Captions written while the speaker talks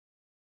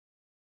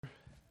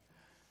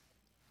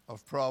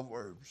of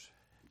Proverbs.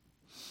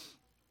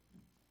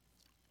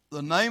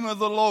 The name of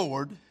the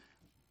Lord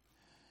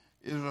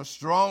is a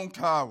strong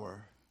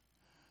tower.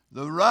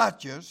 The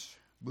righteous,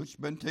 which has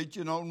been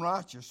teaching on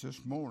righteous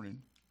this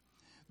morning,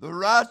 the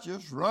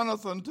righteous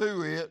runneth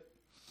unto it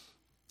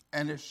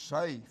and is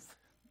safe.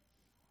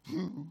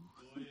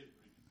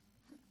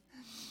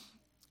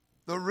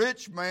 The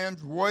rich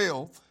man's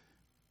wealth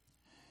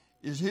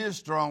is his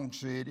strong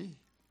city,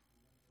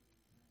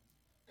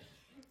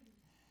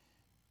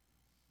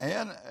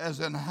 and as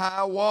an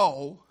high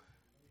wall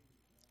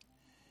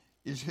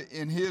is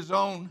in his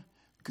own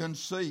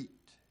conceit,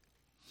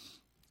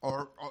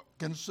 or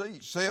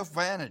conceit,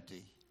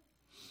 self-vanity.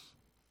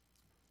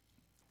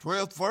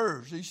 12th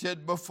verse, he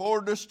said,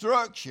 before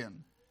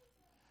destruction,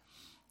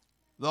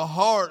 the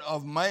heart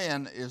of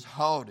man is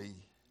haughty,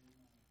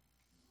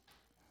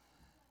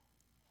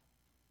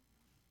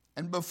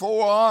 and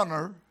before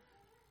honor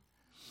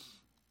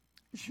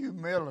is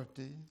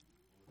humility.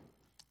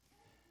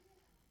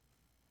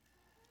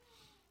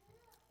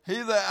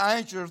 He that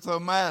answereth a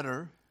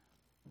matter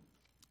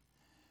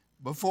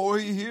before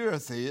he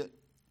heareth it,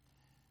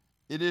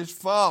 it is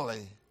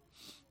folly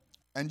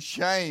and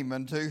shame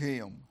unto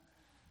him.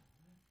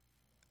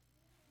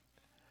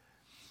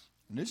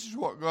 And this is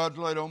what God's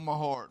laid on my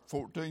heart,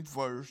 14th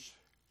verse.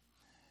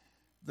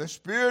 The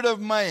spirit of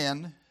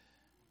man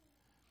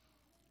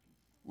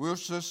will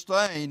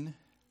sustain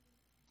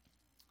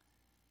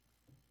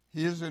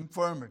his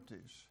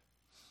infirmities.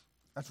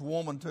 That's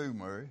woman too,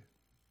 Mary.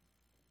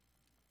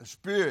 The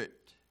spirit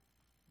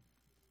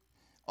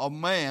of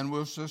man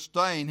will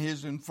sustain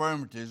his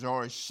infirmities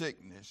or his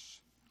sickness.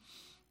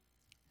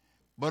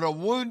 But a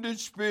wounded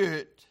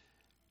spirit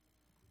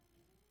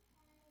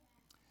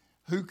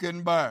who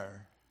can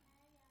bear?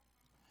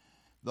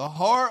 The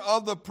heart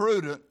of the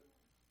prudent,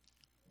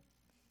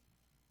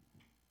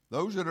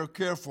 those that are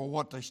careful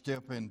what they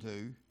step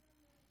into,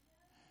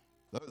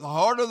 the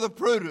heart of the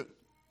prudent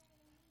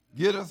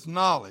getteth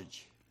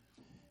knowledge,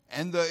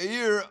 and the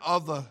ear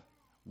of the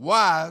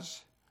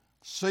wise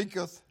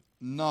seeketh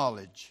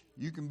knowledge.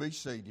 You can be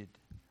seated.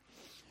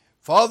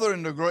 Father,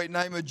 in the great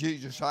name of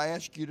Jesus, I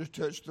ask you to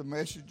touch the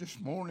message this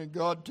morning.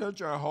 God,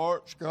 touch our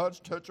hearts. God,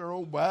 touch our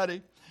whole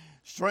body.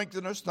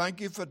 Strengthen us. Thank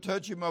you for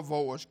touching my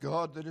voice,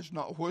 God, that it's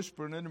not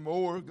whispering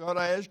anymore. God,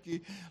 I ask you,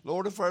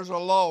 Lord, if there's a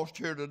lost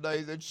here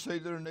today that see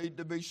their need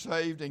to be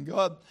saved. And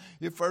God,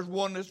 if there's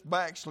one that's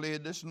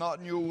backslid, that's not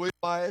in your will,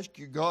 I ask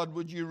you, God,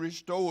 would you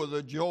restore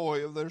the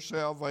joy of their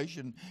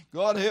salvation?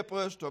 God, help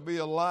us to be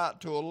a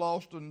light to a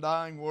lost and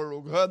dying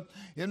world. God,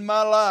 in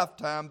my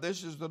lifetime,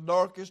 this is the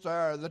darkest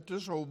hour that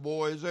this old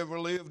boy has ever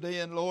lived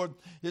in, Lord.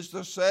 It's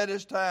the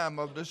saddest time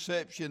of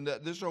deception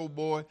that this old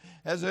boy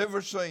has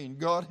ever seen.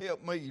 God,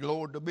 help me,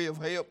 Lord, to be of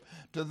help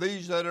to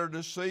these that are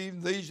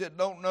deceived, these that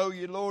don't know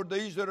you, Lord,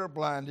 these that are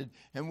blinded,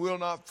 and will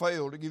not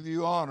fail to give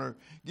you honor,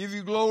 give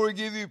you glory,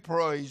 give you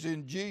praise.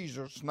 In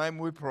Jesus' name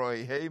we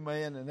pray.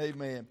 Amen and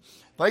amen.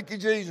 Thank you,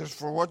 Jesus,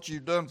 for what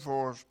you've done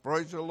for us.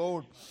 Praise the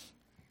Lord.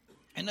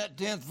 In that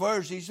 10th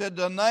verse, he said,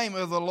 the name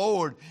of the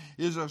Lord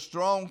is a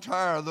strong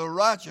tower. The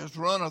righteous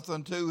runneth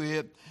unto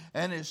it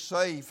and is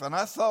safe. And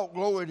I thought,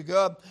 glory to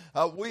God,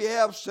 we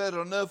have set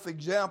enough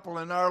example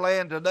in our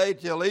land today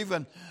till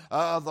even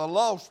the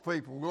lost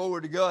people,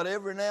 glory to God,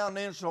 every now and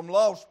then some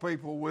lost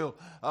people will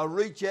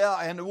reach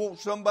out and want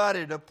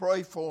somebody to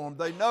pray for them.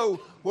 They know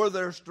where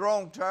their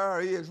strong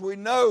tower is. We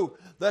know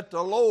that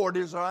the Lord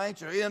is our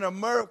answer. In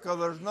America,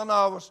 there's none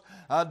of us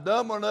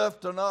dumb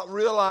enough to not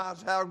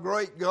realize how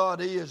great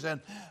God is.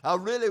 And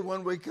really,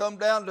 when we come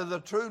down to the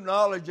true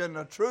knowledge and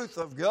the truth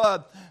of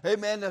God,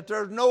 amen, that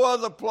there's no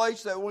other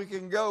place that we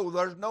can go.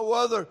 There's no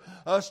other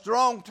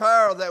strong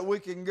tower that we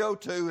can go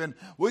to. And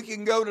we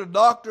can go to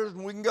doctors,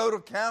 and we can go to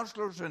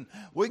counselors, and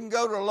we can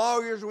go to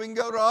lawyers, we can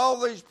go to all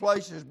these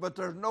places, but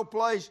there's no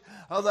place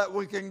that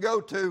we can go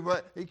to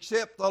but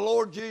except the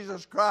Lord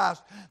Jesus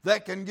Christ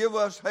that can give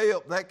us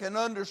help, that can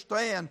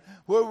understand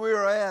where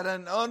we're at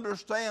and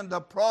understand the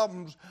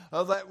problems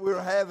that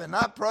we're having.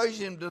 I praise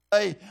Him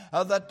today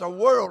that the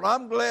world,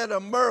 I'm glad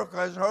America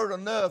has heard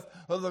enough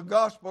of the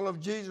gospel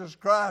of Jesus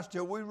Christ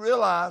till we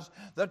realize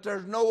that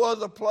there's no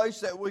other place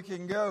that we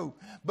can go.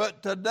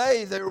 But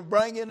today they're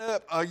bringing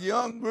up a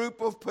young group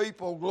of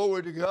people,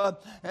 glory to God,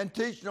 and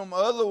teaching them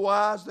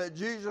otherwise that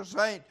Jesus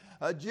ain't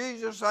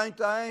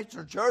the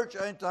answer. Church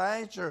ain't the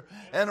answer,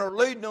 and are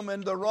leading them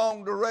in the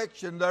wrong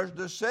direction. There's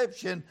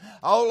deception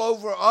all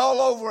over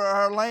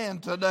our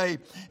land today.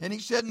 And he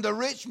said, the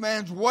rich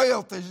man's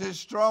wealth is his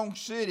strong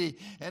city,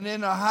 and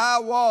in a high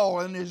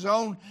wall in his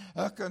own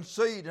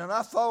conceit. And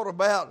I thought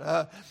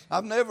about,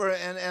 I've never,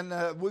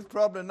 and we've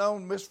probably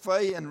known Miss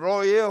Fay and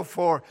Royale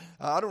for,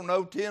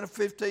 10 or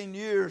 15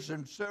 years,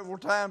 and several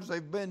times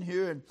they've been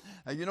here. And,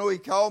 he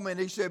called me and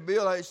he said,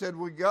 Bill, he said,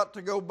 we got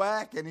to go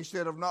back. And he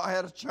said, I've not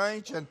had a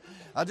change, and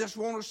I just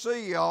want to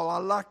see y'all.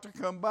 I'd like to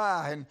come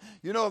by. And,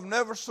 I've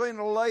never seen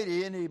a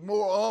lady any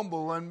more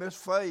humble than Miss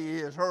Fay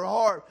is. Her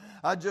heart,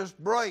 just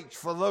breaks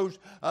for those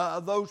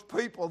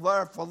people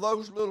there, for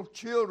those little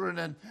children,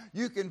 and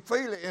you can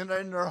feel it in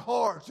their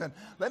hearts. And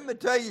let me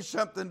tell you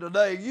something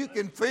today. You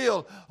can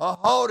feel a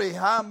haughty,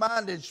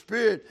 high-minded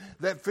spirit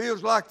that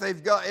feels like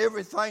they've got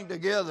everything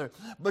together.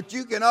 But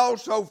you can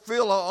also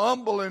feel a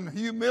humble and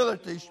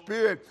humility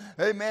spirit,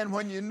 amen,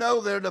 when you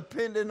know they're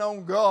depending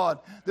on God.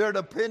 They're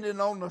depending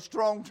on the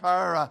strong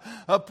tower.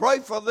 Pray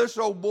for this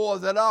old boy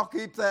that I'll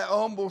keep that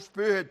humble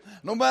spirit.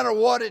 No matter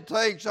what it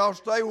takes, I'll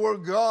stay where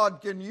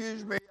God can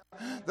use me.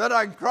 That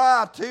I can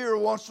cry a tear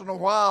once in a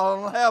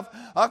while and have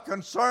a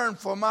concern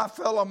for my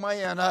fellow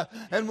man.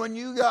 And when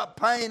you got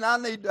pain, I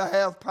need to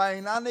have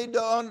pain. I need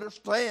to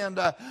understand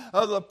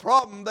the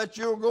problem that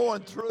you're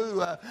going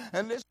through.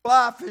 And this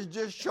life is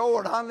just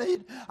short. I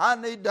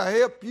need to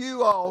help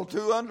you all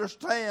to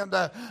understand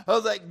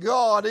that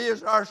God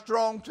is our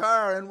strong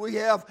tower, and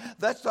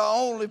that's the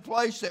only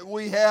place that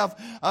we have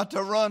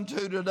to run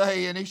to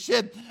today. And he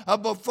said,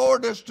 before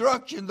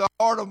destruction, the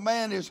heart of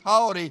man is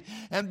haughty,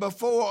 and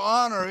before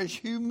honor is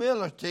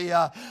humility.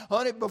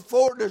 Honey,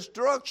 before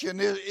destruction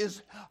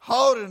is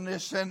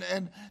haughtiness and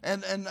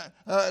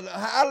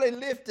highly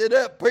lifted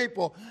up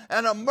people.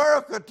 And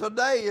America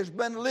today has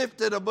been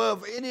lifted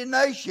above any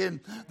nation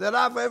that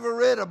I've ever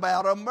read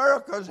about.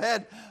 America's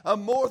had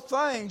more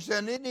things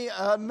than any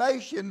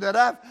nation that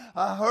I've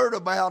heard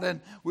about.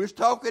 And we was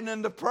talking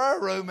in the prayer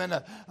room, and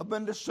I've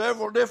been to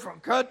several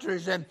different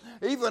countries, and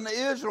even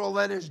Israel,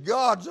 that is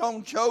God's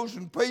own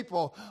chosen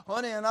people.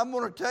 Honey, and I'm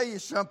going to tell you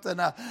something.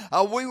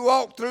 We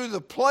walked through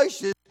the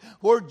places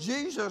where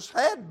Jesus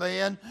had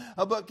been,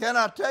 but can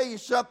I tell you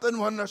something?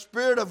 When the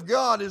Spirit of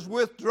God is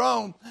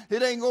withdrawn,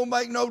 it ain't going to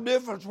make no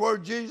difference where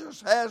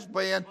Jesus has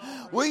been.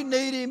 We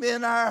need Him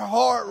in our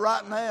heart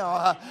right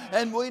now,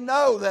 and we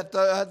know that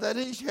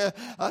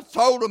He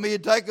told them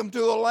He'd take them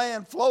to a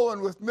land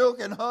flowing with milk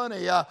and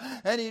honey,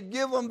 and He'd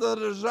give them the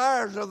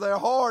desires of their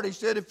heart. He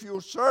said, if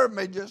you'll serve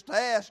me, just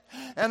ask,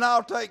 and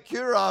I'll take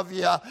care of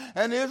you.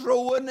 And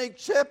Israel wouldn't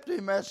accept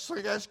Him as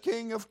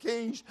King of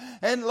Kings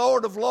and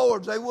Lord of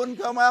Lords. They wouldn't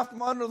come out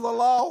from under the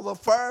law. The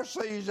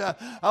Pharisees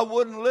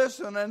wouldn't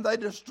listen, and they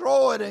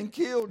destroyed and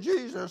killed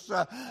Jesus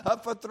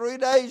for 3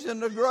 days in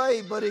the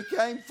grave, but He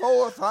came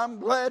forth. I'm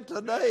glad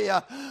today,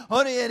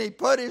 honey, and He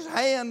put His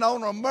hand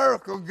on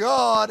America.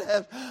 God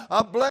has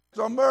blessed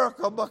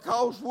America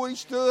because we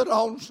stood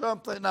on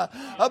something,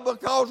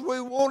 because we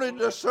wanted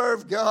to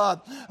serve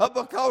God,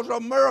 because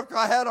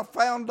America had a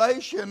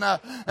foundation,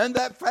 and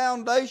that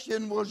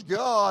foundation was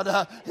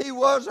God. He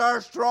was our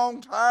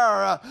strong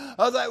tower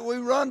that we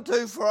run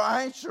to for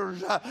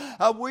answers.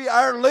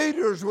 Our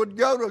leaders would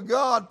go to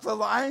God for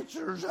the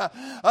answers.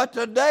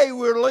 Today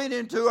we're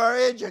leaning to our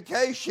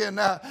education,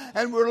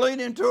 and we're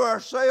leaning to our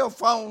cell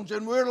phones,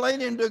 and we're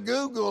leaning to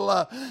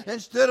Google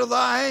instead of the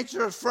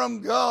answers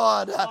from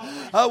God.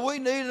 We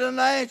need an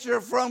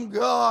answer from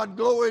God.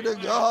 Glory to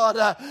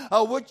God.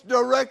 Which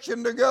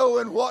direction to go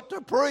and what to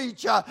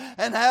preach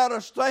and how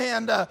to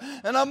stand.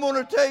 And I'm going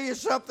to tell you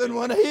something.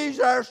 When He's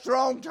our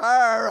strong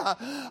tower,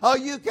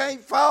 you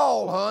can't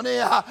fall, honey.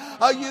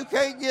 You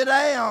can't get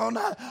down.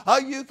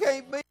 You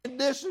can't be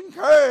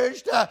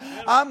disencouraged.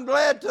 I'm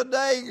glad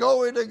today,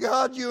 glory to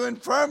God, you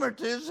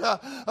infirmities,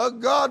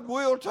 God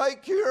will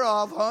take care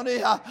of,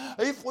 honey,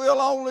 if we'll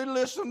only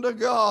listen to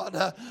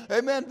God.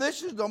 Amen.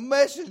 This is the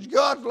message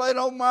God's laid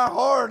on my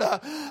heart.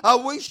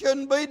 We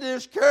shouldn't be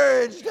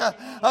discouraged.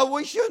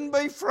 We shouldn't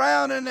be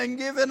frowning and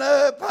giving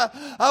up.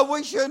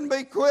 We shouldn't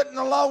be quitting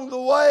along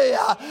the way.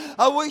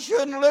 We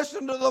shouldn't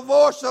listen to the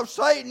voice of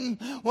Satan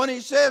when he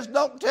says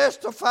don't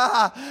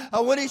testify,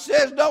 when he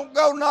says don't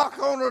go knock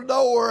on the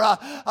door,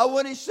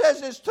 when he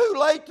says it's too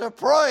late to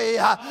pray.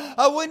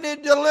 We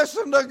need to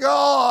listen to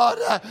God.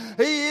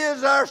 He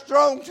is our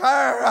strong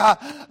tower.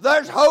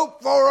 There's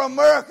hope for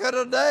America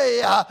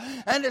today,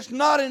 and it's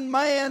not in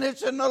man,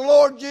 it's in the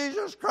Lord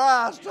Jesus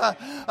Christ.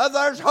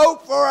 There's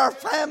hope for our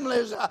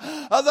families.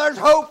 There's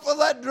hope for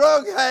that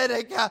drug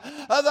addict.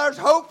 There's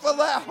hope for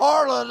that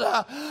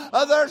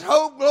harlot. There's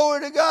hope,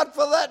 glory to God,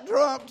 for that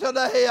drunk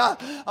today.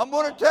 I'm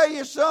going to tell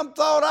you, some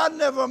thought I'd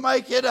never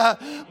make it,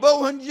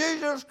 but when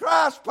Jesus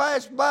Christ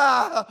passed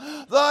by,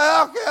 the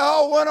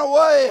alcohol went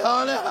away,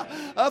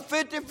 honey.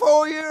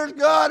 54 years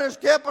God has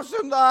kept us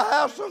in the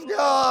house of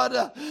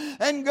God,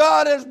 and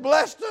God has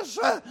blessed us.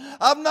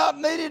 I've not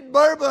needed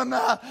bourbon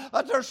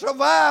to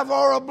survive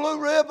or a blue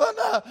ribbon.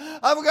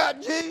 I've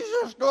got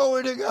Jesus,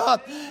 glory to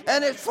God,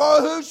 and it's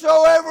for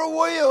whosoever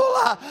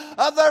will.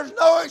 There's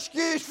no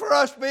excuse for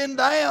us being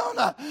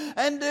down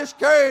and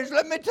discouraged.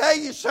 Let me tell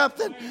you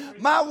something.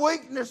 My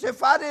weakness,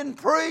 if I didn't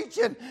preach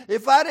and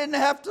if I didn't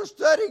have to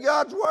study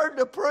God's Word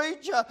to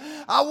preach,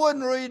 I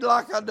wouldn't read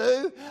like I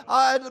do.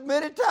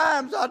 Many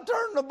times I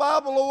turn the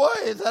Bible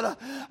away that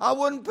I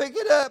wouldn't pick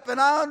it up, and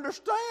I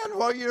understand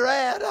where you're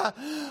at,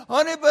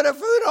 honey, but if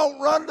we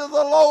don't run to the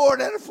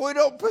Lord and if we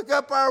don't pick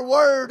up our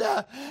Word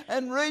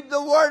and read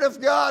the Word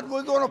of God,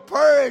 we're going to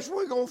perish.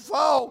 We're going to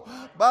fall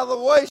by the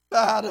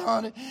wayside,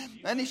 honey.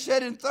 And he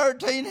said in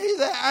 13, he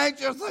that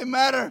anxiereth a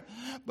matter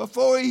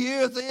before he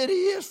heareth it,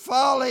 he is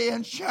folly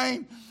and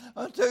shame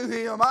unto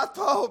him. I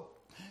thought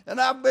And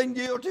I've been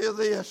guilty of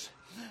this.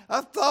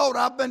 I thought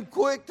I've been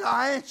quick to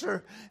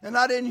answer, and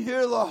I didn't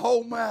hear the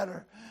whole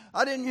matter.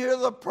 I didn't hear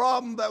the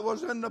problem that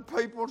was in the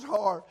people's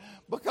heart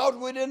because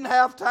we didn't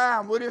have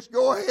time. We just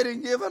go ahead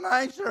and give an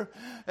answer,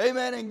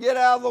 amen, and get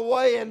out of the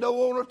way and don't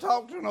want to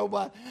talk to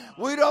nobody.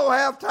 We don't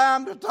have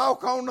time to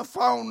talk on the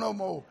phone no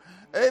more,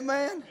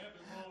 amen.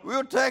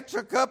 We'll text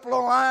a couple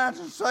of lines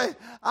and say,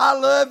 I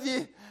love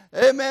you,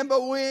 amen,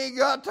 but we ain't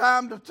got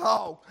time to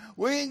talk.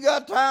 We ain't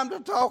got time to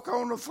talk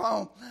on the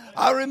phone.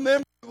 I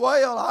remember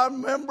well.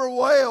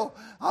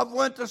 I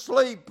went to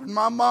sleep and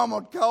my mom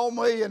would call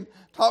me and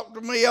talk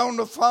to me on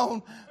the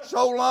phone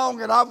so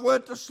long and I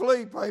went to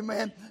sleep,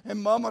 amen,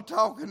 and mama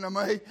talking to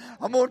me.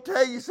 I'm going to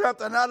tell you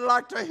something. I'd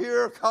like to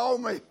hear her call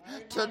me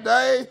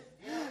today.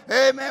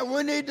 Amen.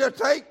 We need to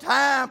take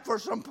time for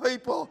some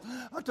people.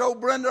 I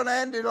told Brenda and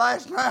Andy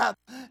last night,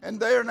 and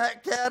they're in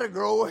that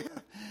category.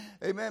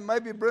 Amen.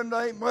 Maybe Brenda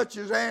ain't much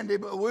as Andy,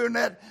 but we're in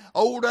that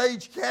old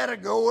age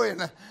category.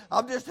 And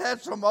I've just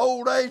had some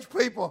old age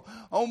people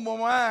on my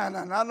mind.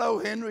 And I know,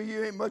 Henry,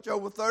 you ain't much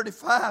over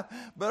 35,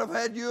 but I've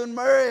had you and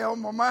Mary on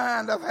my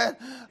mind. I've had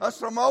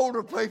some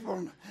older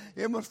people.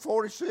 Emma's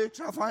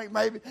 46, I think,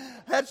 maybe.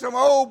 Had some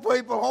old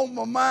people on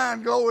my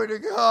mind, glory to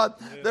God.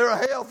 Their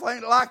health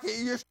ain't like it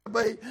used to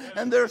be,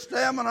 and their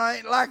stamina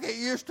ain't like it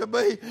used to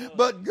be,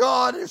 but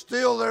God is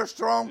still their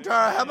strong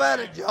tower. How about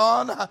it,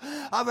 John?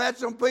 I've had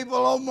some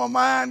people on my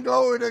mind,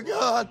 glory to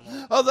God,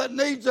 that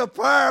needs the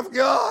power of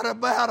God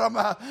about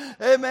them,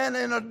 amen,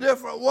 in a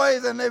different way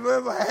than they've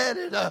ever had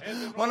it.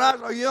 When I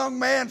was a young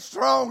man,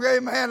 strong,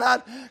 amen,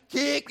 I'd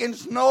kick and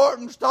snort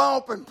and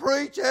stomp and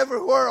preach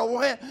everywhere I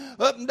went,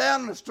 up and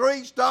down the street,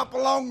 stop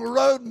along the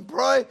road and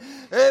pray,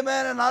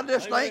 amen, and I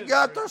just ain't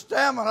got the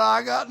stamina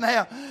I got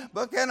now.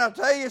 But can I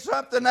tell you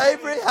something,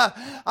 Avery?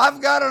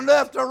 I've got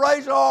enough to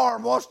raise an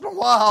arm once in a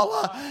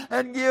while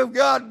and give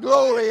God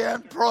glory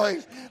and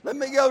praise. Let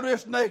me go to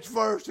this next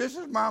verse. This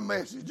is my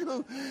message.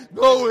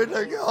 Glory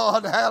to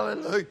God.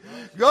 Hallelujah.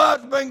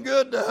 God's been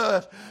good to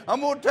us.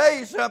 I'm going to tell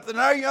you something.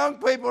 Our young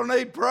people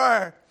need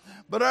prayer.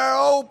 But our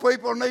old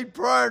people need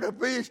prayer to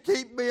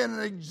keep being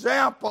an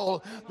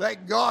example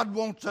that God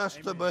wants us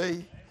to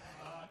be.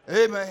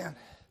 Amen.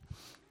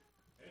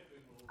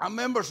 I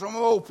remember some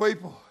old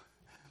people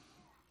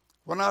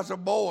when I was a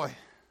boy.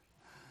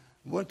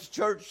 Went to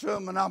church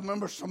some, and I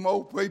remember some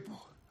old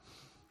people.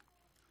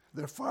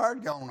 Their fire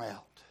had gone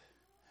out.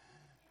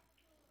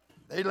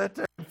 They let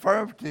their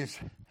infirmities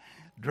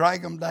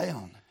drag them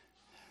down.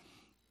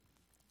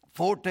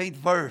 14th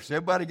verse.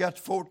 Everybody got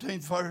the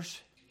 14th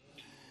verse?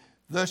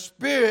 The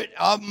spirit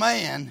of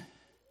man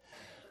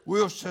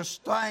will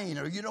sustain,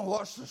 or you know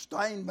what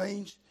sustain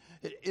means?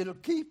 It'll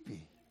keep you.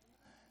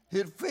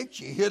 It'll fix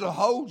you. It'll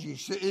hold you.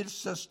 It'll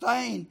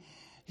sustain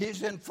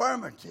his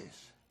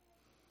infirmities.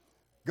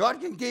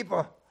 God can keep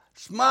a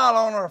smile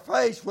on our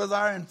face with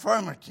our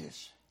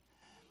infirmities.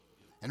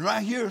 And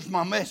right here's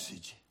my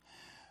message.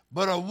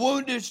 But a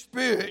wounded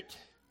spirit,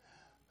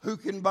 who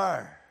can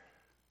bear?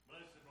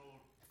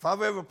 If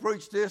I've ever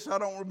preached this, I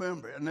don't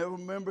remember it. I never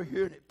remember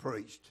hearing it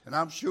preached. And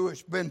I'm sure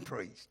it's been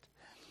preached.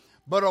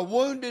 But a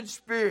wounded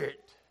spirit.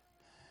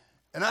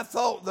 And I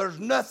thought there's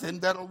nothing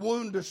that'll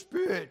wound a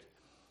spirit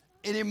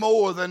any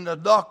more than the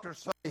doctor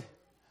say,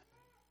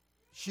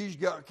 she's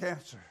got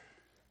cancer.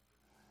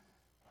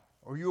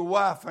 Or your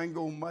wife ain't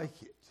going to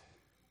make it.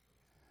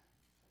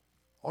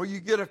 Or you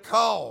get a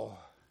call.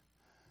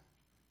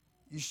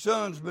 Your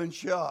son's been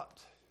shot.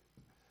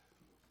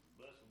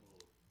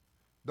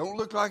 Don't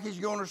look like he's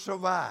going to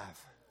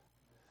survive.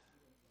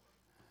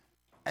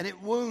 And it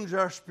wounds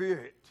our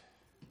spirit.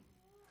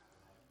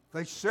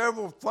 There's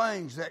several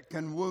things that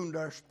can wound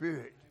our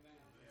spirit.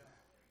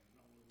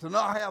 To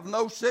not have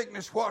no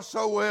sickness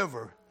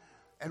whatsoever,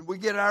 and we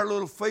get our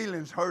little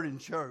feelings hurt in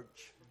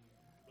church.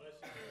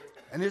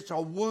 And it's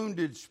a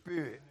wounded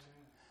spirit.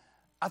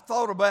 I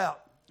thought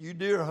about, you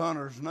deer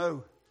hunters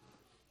know,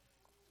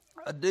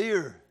 a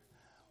deer,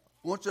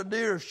 once a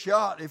deer's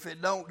shot, if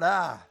it don't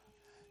die,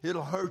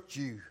 it'll hurt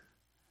you.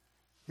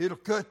 It'll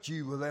cut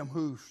you with them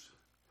hoofs.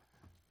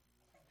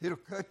 It'll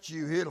cut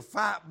you. It'll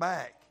fight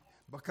back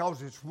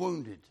because it's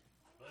wounded.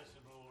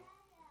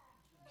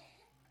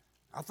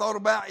 I thought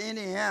about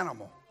any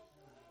animal.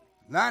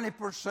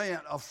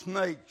 90% of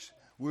snakes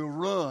will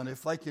run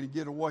if they can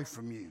get away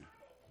from you.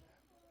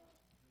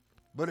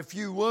 But if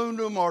you wound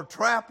them or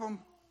trap them,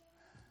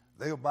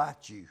 they'll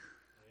bite you.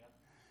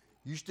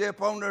 You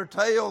step on their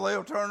tail,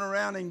 they'll turn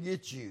around and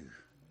get you.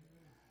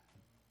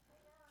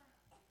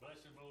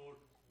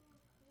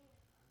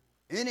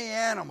 Any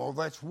animal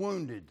that's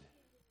wounded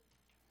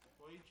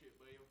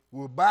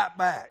will bite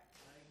back.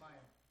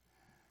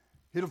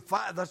 It'll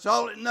fight. That's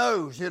all it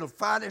knows. It'll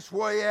fight its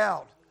way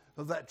out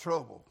of that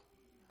trouble.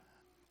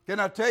 Can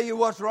I tell you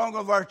what's wrong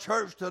with our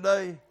church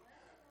today?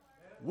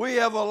 We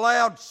have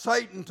allowed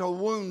Satan to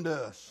wound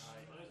us.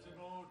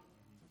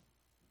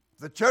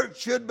 The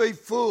church should be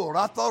full.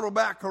 I thought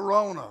about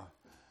Corona.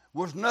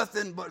 Was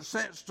nothing but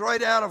sent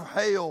straight out of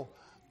hell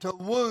to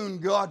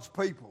wound God's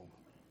people.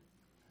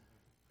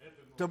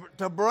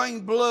 To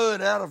bring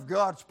blood out of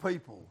God's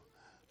people.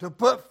 to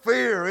put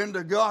fear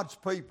into God's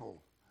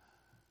people,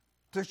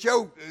 to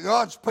show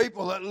God's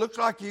people that it looks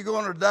like you're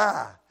going to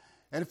die.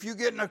 And if you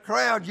get in a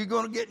crowd, you're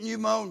going to get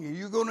pneumonia.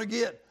 You're going to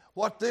get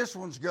what this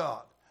one's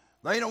got.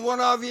 There ain't one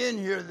of you in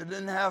here that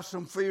didn't have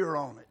some fear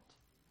on it.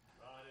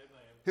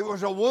 It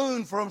was a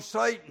wound from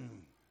Satan.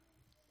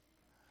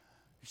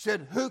 He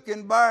said, who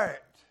can bear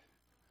it?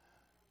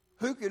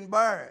 Who can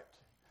bear it?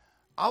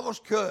 I was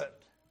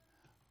cut.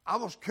 I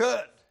was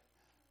cut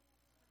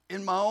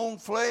in my own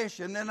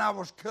flesh, and then I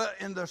was cut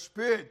in the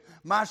spirit.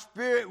 My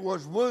spirit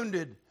was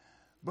wounded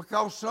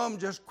because some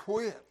just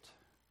quit.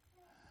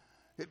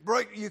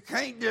 You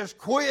can't just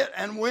quit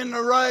and win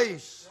the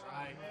race.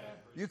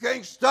 You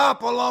can't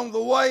stop along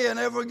the way and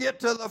ever get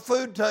to the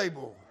food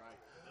table.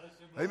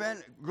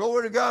 Amen.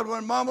 Glory to God.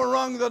 When Mama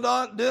rung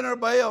the dinner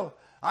bell,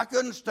 I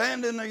couldn't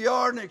stand in the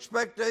yard and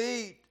expect to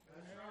eat.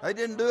 They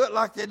didn't do it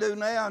like they do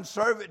now and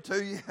serve it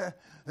to you.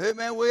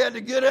 Amen. We had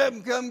to get up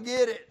and come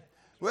get it.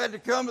 We had to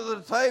come to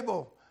the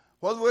table.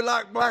 Whether we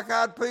like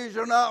black-eyed peas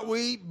or not,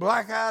 we eat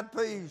black-eyed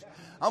peas.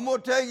 I'm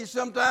going to tell you,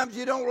 sometimes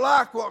you don't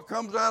like what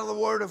comes out of the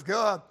Word of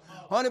God.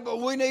 Honey,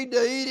 but we need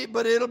to eat it,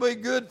 but it'll be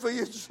good for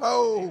your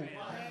soul.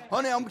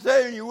 Honey, I'm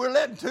telling you, we're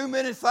letting too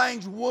many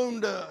things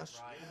wound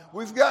us.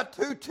 We've got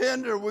too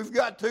tender, we've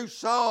got too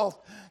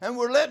soft, and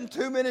we're letting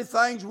too many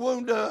things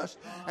wound us.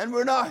 And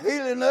we're not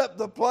healing up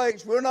the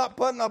place. We're not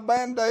putting a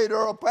Band-Aid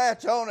or a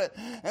patch on it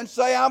and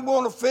say, I'm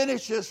going to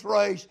finish this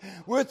race.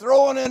 We're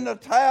throwing in the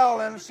towel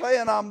and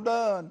saying, I'm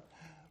done.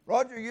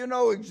 Roger, you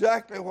know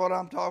exactly what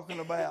I'm talking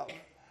about.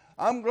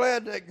 I'm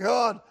glad that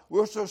God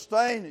will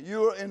sustain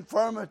your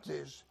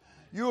infirmities,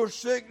 your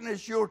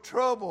sickness, your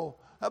trouble.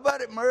 How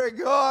about it, Mary?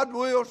 God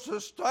will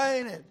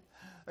sustain it.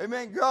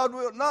 Amen. God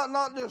will,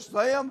 not just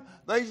them,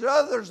 there's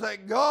others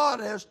that God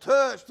has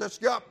touched that's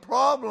got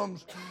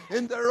problems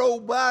in their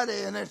old body,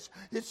 and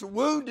it's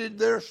wounded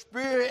their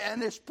spirit,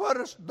 and it's put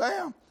us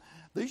down.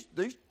 These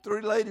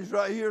three ladies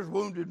right here has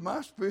wounded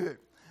my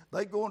spirit.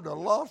 They going to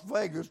Las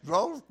Vegas,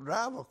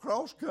 drive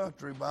across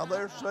country by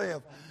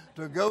themselves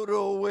to go to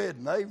a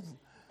wedding. They've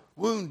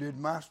wounded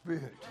my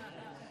spirit.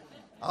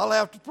 I'll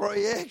have to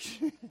pray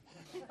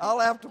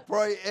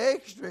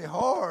extra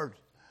hard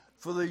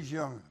for these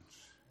young'uns.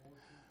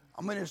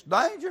 I mean, it's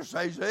dangerous.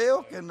 There's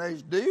elk and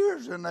there's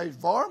deers and there's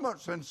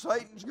varmints and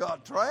Satan's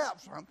got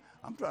traps.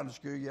 I'm trying to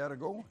scare you out of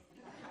going.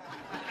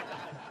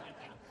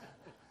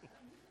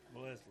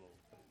 Bless Lord.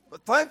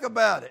 But think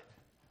about it.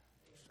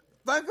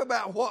 Think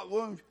about what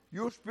wounds.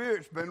 Your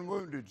spirit's been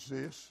wounded,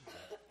 sis.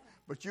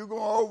 But you're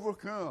going to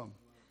overcome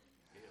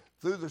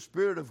through the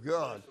Spirit of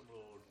God.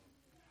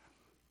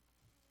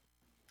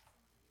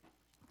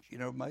 She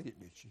never made it,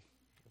 did she?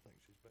 I think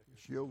she's back.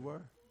 Is she over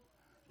there?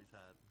 She's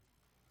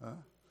hiding.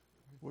 Huh?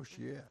 Where's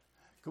she at?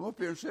 Come up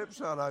here and sit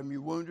beside him.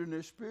 You're wounding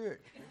his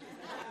spirit.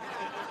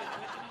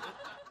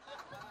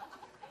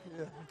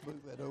 Yeah,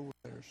 move that over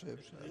there and sit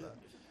beside him.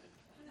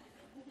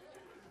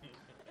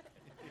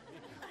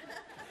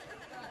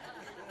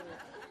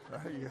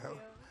 There you go.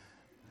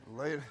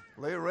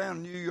 Lay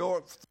around New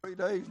York for 3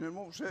 days and then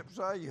won't sit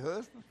beside your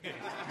husband.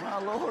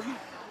 My Lord,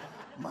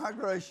 my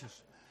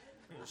gracious.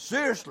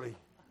 Seriously,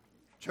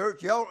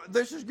 church, y'all,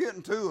 this is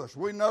getting to us.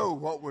 We know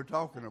what we're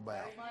talking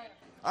about.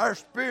 Our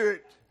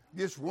spirit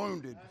gets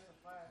wounded.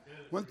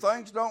 When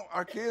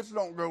our kids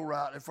don't go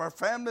right, if our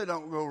family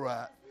don't go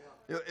right,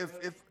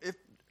 if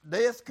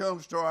death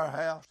comes to our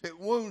house, it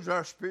wounds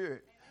our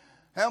spirit.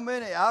 How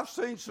many? I've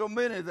seen so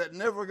many that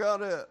never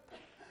got up.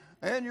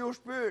 And your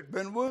spirit's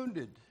been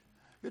wounded.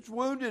 It's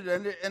wounded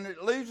and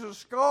it leaves a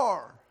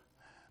scar.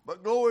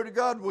 But glory to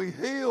God, we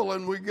heal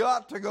and we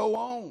got to go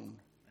on.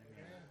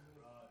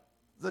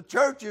 The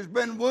church has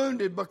been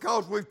wounded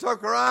because we've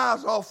took our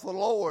eyes off the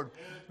Lord.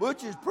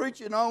 Butch is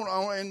preaching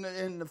on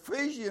in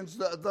Ephesians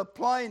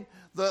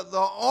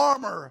the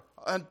armor,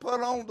 and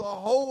put on the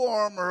whole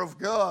armor of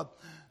God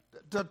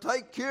to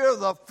take care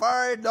of the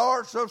fiery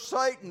darts of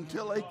Satan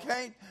till they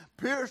can't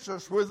pierce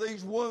us with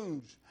these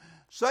wounds.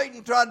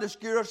 Satan tried to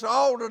scare us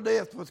all to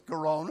death with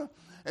corona.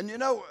 And you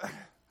know,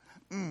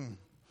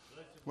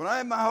 when I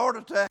had my heart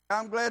attack,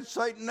 I'm glad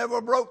Satan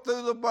never broke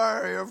through the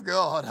barrier of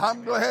God.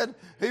 I'm glad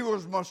he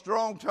was my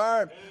strong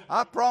tower.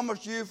 I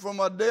promise you from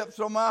the depths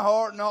of my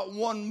heart, not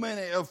 1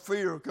 minute of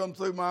fear come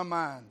through my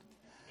mind.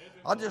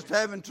 I'm just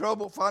having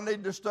trouble if I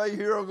need to stay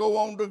here or go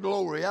on to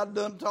glory. I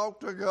done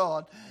talked to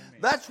God.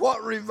 That's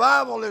what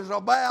revival is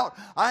about.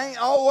 I ain't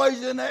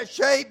always in that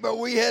shape, but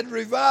we had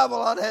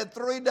revival. I'd had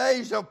 3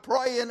 days of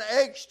praying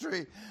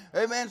extra.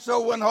 Amen.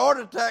 So when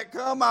heart attack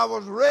come, I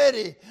was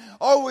ready.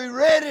 Are we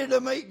ready to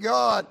meet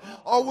God?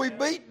 Are we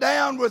beat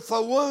down with the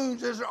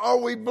wounds? Are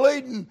we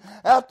bleeding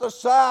out the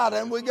side?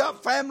 And we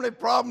got family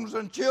problems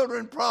and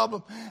children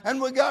problems. And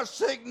we got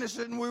sickness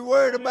and we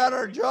worried about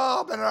our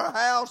job and our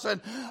house and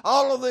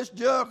all of this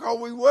junk. Are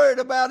we worried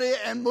about it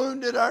and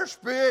wounded our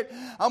spirit?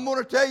 I'm going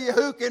to tell you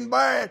who can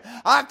bear it.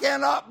 I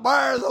cannot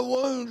bear the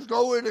wounds,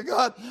 glory to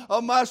God,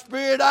 of my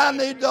spirit. I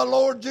need the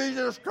Lord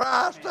Jesus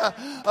Christ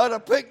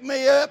to pick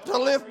me up, to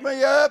lift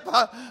me up,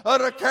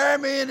 to carry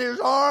me in His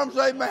arms,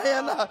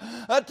 amen.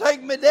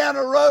 Take me down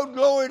the road,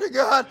 glory to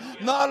God,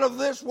 not of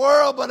this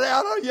world, but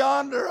out of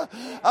yonder.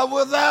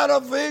 Without a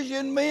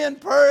vision, men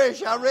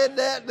perish. I read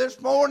that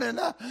this morning.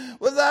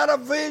 Without a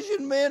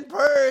vision, men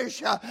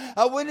perish.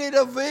 We need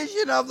a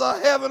vision of the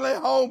heavenly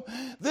home.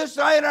 This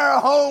ain't our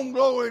home,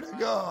 glory to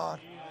God.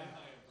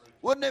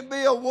 Wouldn't it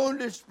be a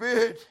wounded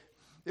spirit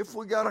if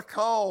we got a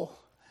call,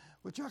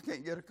 which I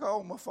can't get a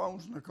call, my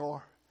phone's in the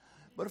car.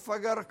 But if I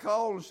got a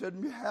call and said,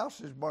 your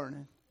house is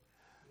burning.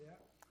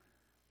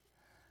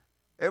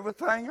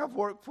 Everything I've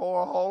worked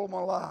for all of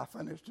my life,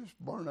 and it's just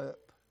burned up.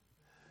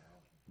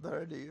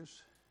 There it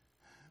is.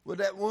 Would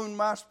that wound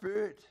my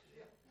spirit?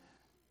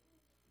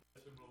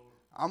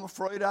 I'm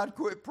afraid I'd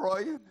quit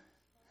praying.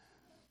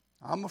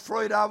 I'm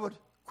afraid I would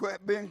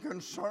quit being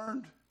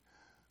concerned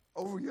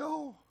over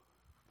y'all.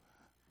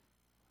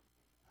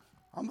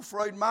 I'm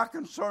afraid my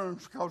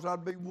concerns because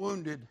I'd be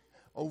wounded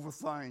over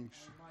things.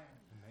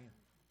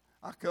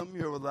 I come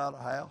here without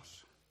a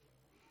house.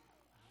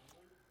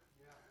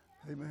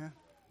 Amen.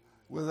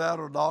 Without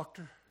a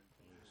doctor.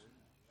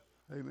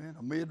 Amen.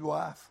 A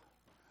midwife.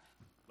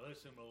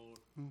 Bless him,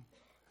 Lord.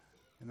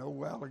 An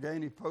old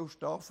Allegheny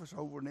post office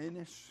over in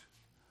Ennis.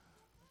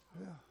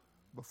 Yeah.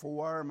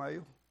 Before our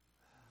mail.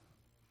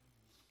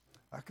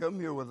 I come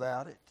here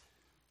without it.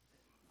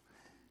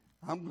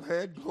 I'm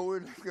glad,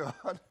 glory to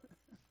God,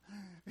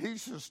 He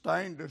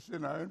sustained us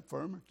in our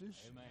infirmities.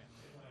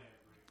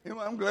 Amen.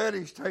 I'm glad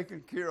He's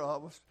taken care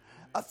of us.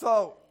 I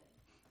thought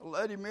a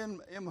lady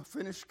Emma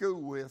finished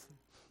school with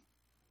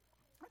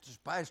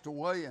just passed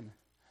away and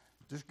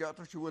just got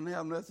there. She wouldn't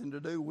have nothing to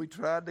do. We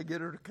tried to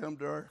get her to come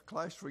to our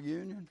class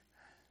reunion.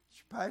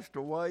 She passed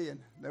away and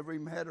never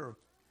even had her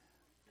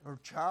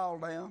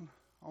child down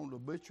on the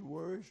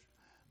obituaries.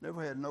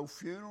 Never had no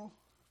funeral.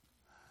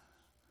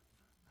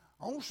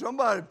 I want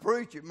somebody to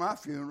preach at my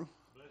funeral.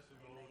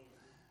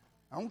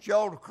 I want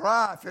y'all to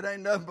cry if it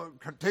ain't nothing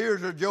but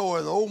tears of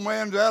joy. The old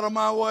man's out of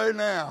my way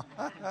now.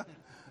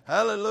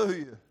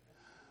 Hallelujah.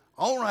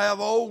 I want to have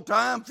an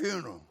old-time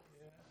funeral.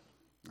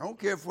 I don't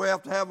care if we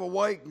have to have a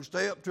wake and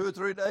stay up 2 or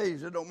 3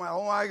 days. It don't matter. I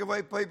want to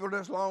aggravate people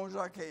as long as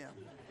I can.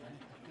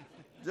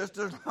 Just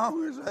as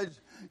long as there's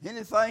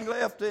anything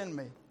left in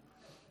me.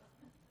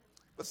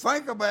 But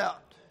think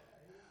about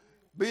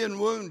being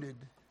wounded.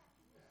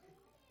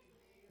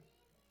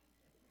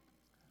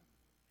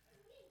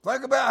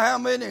 Think about how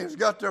many has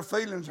got their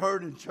feelings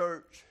hurt in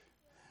church.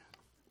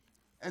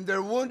 And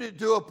they're wounded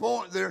to a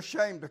point they're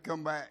ashamed to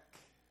come back.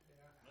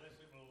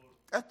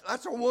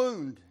 That's a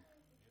wound.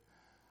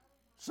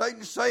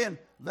 Satan's saying,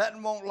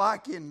 that won't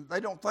like you, and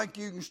they don't think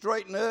you can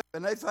straighten up,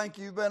 and they think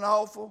you've been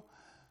awful.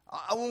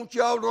 I want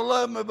y'all to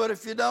love me, but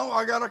if you don't,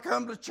 I got to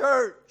come to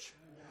church.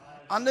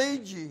 I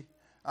need you.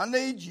 I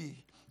need you.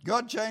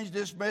 God changed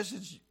this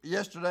message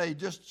yesterday,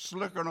 just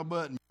slicking a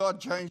button. God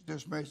changed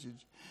this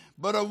message.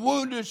 But a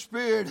wounded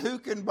spirit, who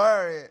can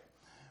bear it?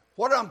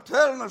 What I'm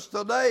telling us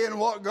today and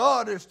what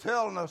God is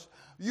telling us,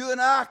 you and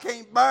I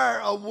can't bear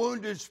a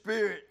wounded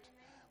spirit.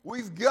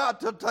 We've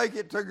got to take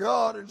it to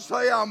God and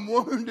say, I'm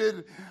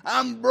wounded,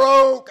 I'm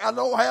broke, I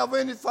don't have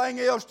anything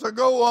else to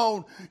go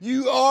on.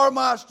 You are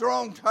my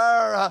strong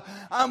tower.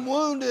 I'm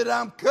wounded,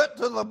 I'm cut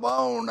to the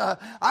bone.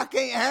 I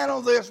can't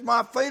handle this.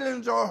 My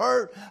feelings are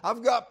hurt.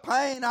 I've got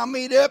pain. I'm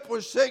eat up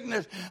with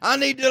sickness. I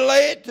need to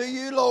lay it to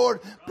you,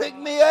 Lord. Pick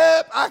me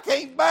up. I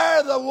can't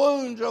bear the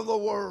wounds of the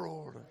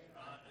world.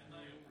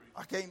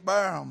 I can't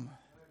bear them.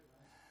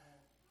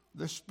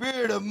 The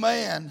spirit of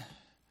man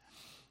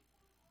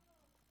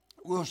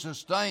will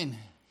sustain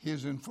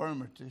his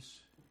infirmities.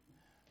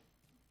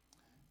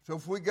 So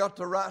if we got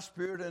the right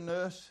spirit in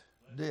us,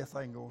 death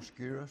ain't going to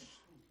scare us.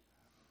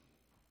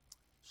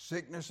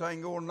 Sickness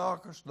ain't going to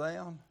knock us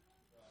down.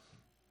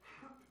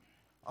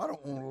 I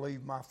don't want to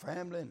leave my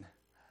family. And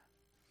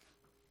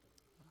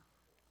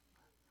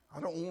I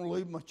don't want to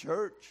leave my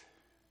church.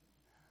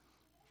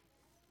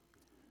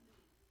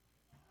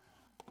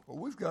 But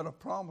we've got a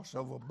promise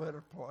of a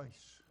better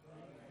place.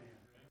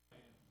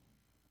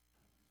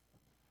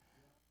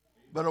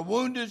 But a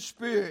wounded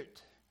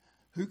spirit,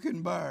 who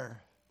can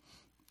bear?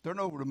 Turn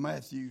over to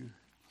Matthew.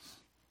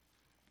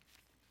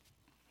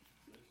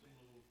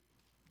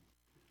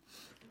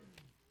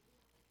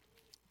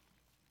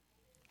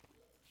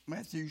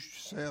 Matthew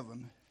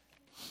 7.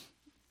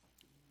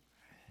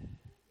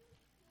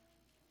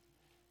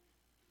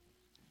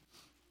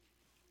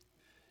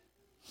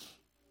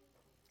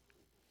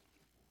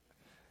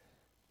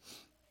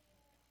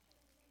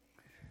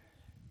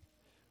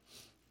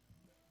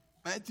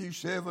 Matthew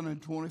 7 and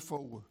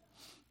 24.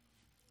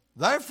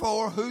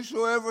 Therefore,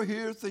 whosoever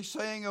heareth the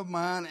saying of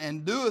mine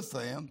and doeth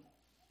them,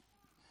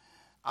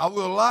 I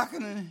will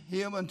liken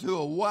him unto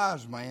a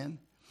wise man,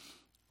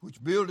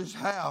 which built his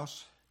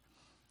house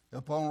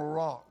upon a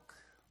rock.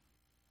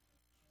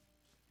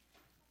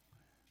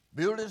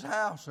 Built his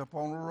house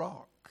upon a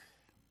rock.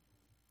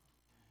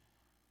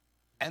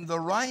 And the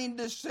rain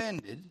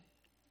descended,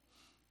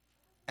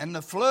 and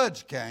the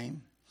floods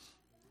came.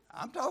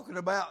 I'm talking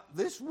about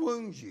this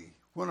wounds you.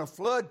 When a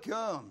flood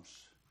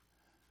comes,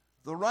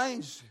 the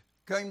rains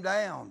came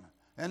down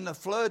and the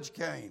floods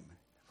came.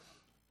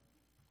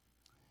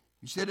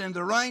 He said, and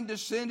the rain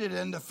descended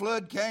and the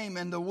flood came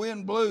and the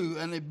wind blew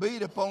and it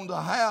beat upon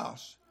the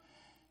house.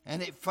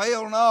 And it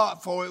fell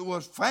not, for it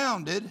was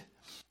founded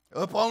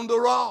upon the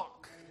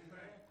rock.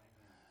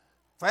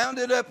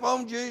 Founded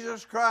upon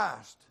Jesus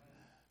Christ.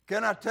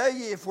 Can I tell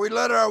you, if we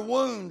let our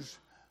wounds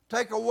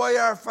take away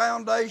our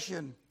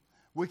foundation,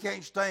 we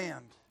can't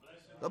stand.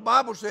 The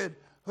Bible said,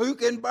 who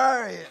can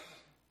bear it?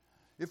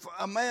 If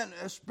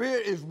a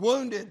spirit is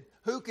wounded,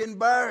 who can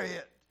bear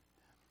it?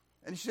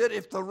 And he said,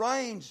 if the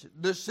rains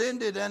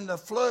descended and the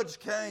floods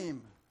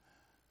came,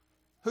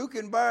 who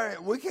can bear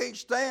it? We can't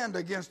stand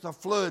against the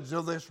floods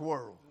of this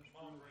world.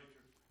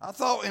 I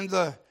thought in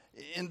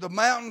the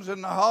mountains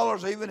and the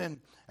hollers, even in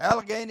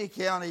Allegheny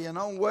County and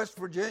on West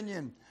Virginia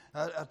and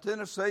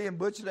Tennessee and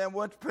Butcher Dam,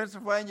 went to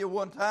Pennsylvania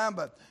one time,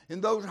 but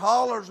in those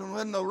hollers and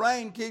when the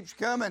rain keeps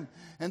coming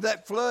and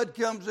that flood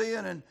comes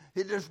in and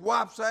it just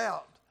wipes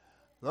out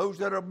those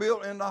that are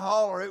built in the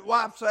holler, it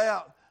wipes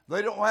out.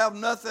 They don't have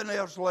nothing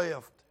else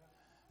left.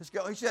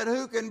 He said,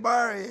 who can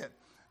bear it?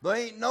 There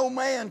ain't no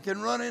man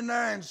can run in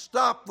there and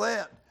stop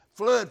that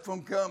flood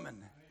from coming.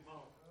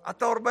 I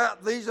thought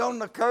about these on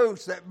the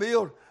coast that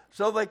build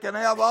so they can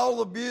have all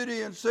the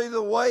beauty and see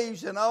the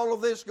waves and all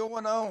of this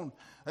going on.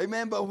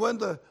 Amen. But when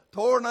the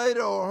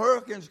tornado or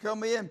hurricanes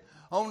come in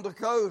on the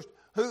coast,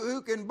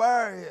 who can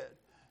bear it?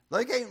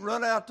 They can't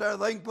run out there.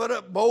 They can put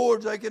up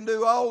boards. They can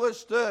do all this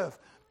stuff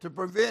to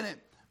prevent it.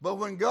 But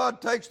when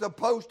God takes the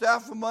post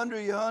out from under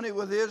you, honey,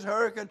 with his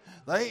hurricane,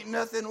 there ain't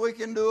nothing we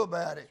can do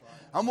about it.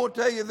 I'm going to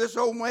tell you, this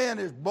old man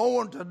is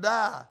born to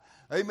die.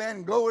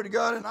 Amen. Glory to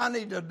God. And I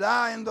need to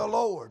die in the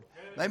Lord.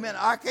 Amen.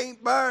 I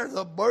can't bear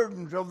the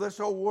burdens of this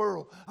old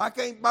world. I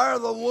can't bear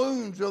the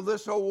wounds of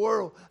this old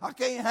world. I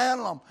can't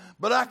handle them.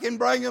 But I can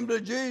bring them to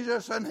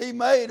Jesus, and he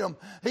made them.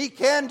 He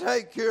can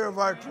take care of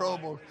our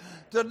troubles.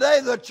 Today,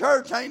 the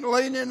church ain't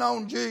leaning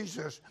on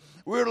Jesus.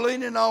 We're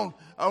leaning on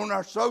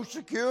our Social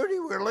Security.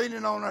 We're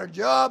leaning on our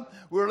job.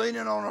 We're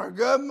leaning on our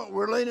government.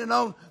 We're leaning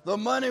on the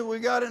money we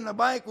got in the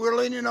bank. We're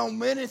leaning on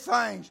many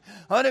things.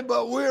 Honey,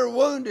 but we're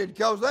wounded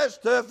because that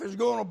stuff is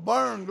going to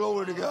burn,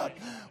 glory to God.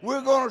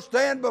 We're going to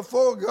stand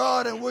before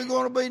God and we're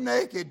going to be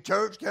naked,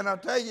 church. Can I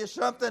tell you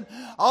something?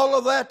 All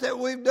of that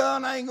we've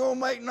done ain't going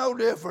to make no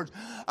difference.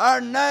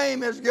 Our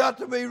name has got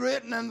to be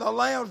written in the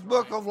Lamb's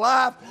Book of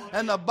Life.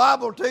 And the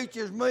Bible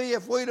teaches me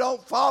if we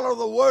don't follow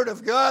the Word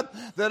of God,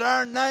 that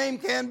our name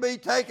can be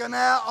taken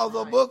out of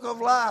the book of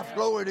life.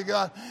 Glory to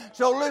God.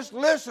 So let's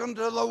listen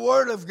to the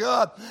Word of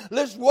God.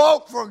 Let's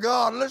walk for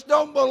God. Let's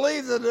don't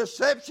believe the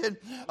deception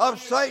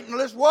of Satan.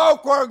 Let's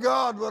walk where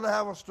God would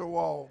have us to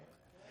walk.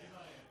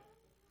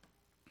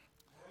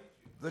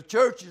 The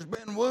church has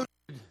been wounded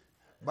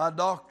by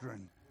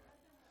doctrine.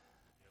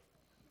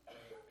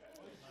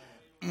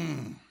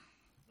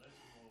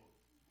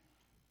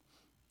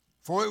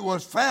 For it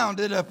was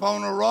founded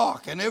upon a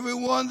rock, and every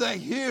one that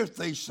heareth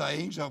these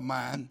sayings of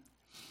mine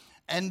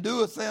and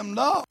doeth them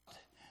not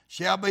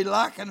shall be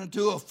likened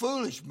unto a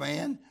foolish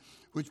man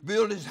which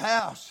built his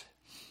house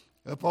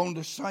upon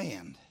the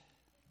sand.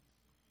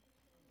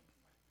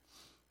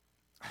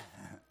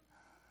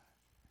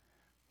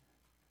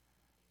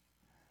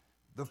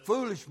 The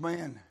foolish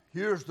man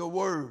hears the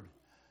word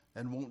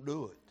and won't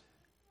do it.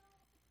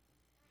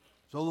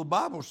 So the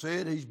Bible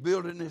said he's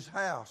building his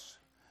house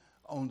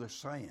on the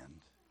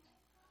sand.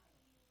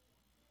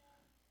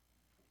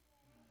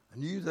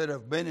 And you that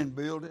have been in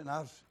building,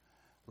 I've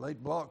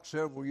laid blocks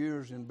several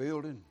years in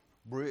building,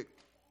 brick,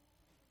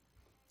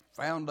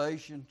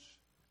 foundations.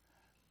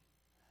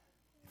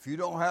 If you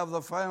don't have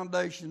the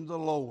foundation of the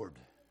Lord,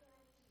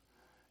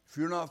 if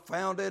you're not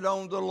founded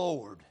on the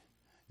Lord,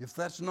 if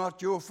that's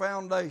not your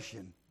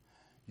foundation,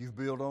 you've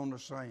built on the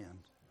sand.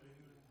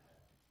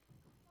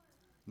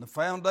 And the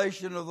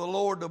foundation of the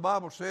Lord, the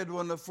Bible said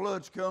when the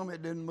floods come,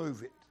 it didn't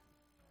move it.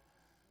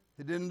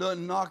 It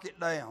didn't knock it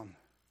down.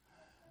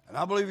 And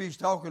I believe he's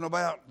talking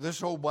about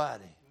this old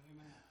body.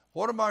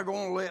 What am I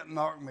going to let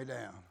knock me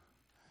down?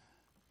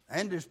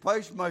 And his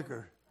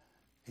pacemaker,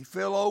 he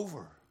fell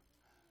over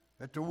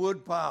at the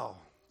wood pile.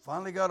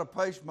 Finally got a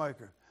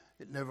pacemaker.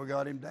 It never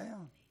got him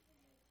down.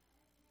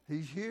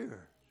 He's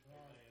here.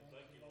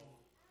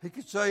 He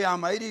could say,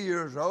 I'm 80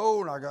 years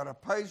old, I got a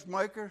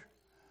pacemaker.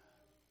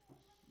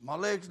 My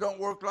legs don't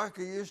work like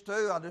they used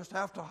to. I just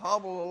have to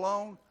hobble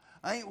along.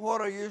 I ain't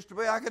what I used to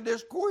be. I could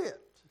just quit.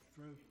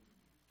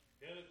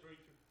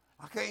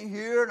 I can't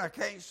hear and I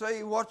can't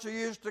see what I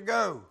used to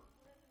go.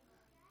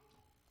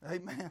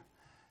 Amen.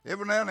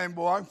 Every now and then,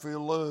 boy, I can feel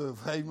love.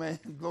 Amen.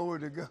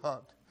 Glory to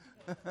God.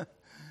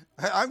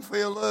 I can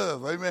feel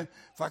love. Amen.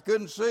 If I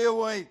couldn't see a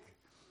wink,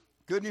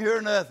 couldn't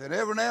hear nothing,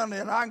 every now and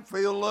then I can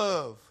feel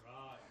love.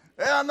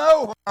 Right. Yeah, I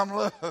know when I'm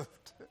loved.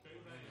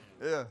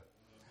 Yeah.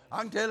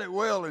 I can tell it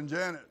well in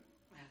Janet.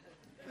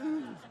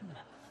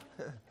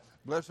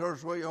 Bless her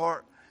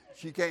sweetheart.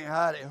 She can't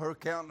hide it. Her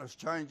countenance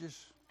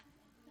changes.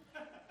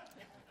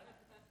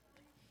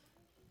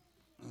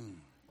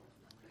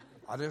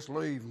 I just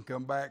leave and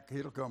come back.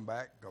 It'll come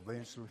back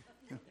eventually.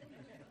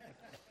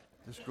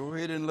 Just go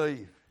ahead and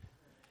leave.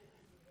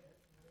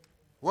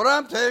 What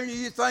I'm telling you,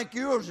 you think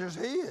yours is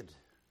hid.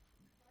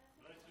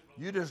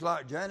 You just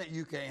like Janet,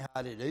 you can't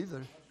hide it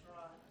either.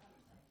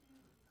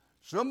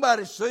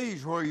 Somebody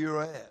sees where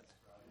you're at.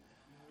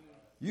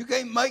 You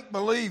can't make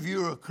believe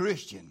you're a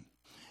Christian.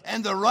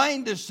 And the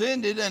rain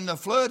descended, and the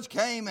floods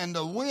came, and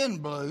the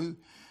wind blew,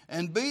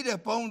 and beat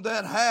upon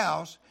that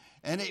house,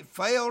 and it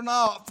fell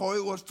not, for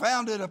it was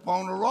founded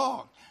upon a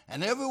rock.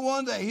 And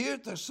everyone that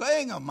heareth the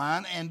saying of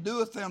mine, and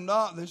doeth them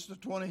not, this is the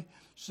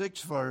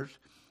 26th verse,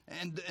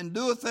 and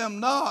doeth them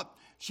not,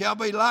 shall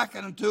be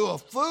likened unto a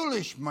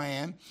foolish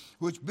man,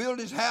 which built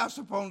his house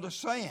upon the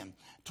sand.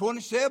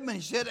 27, he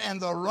said, and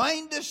the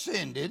rain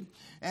descended,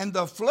 and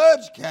the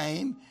floods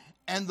came,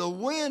 and the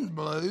wind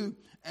blew,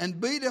 and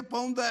beat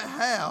upon that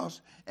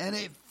house, and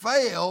it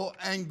fell,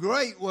 and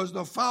great was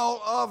the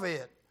fall of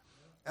it.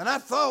 And I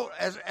thought,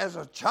 as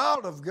a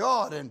child of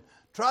God, and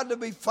tried to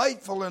be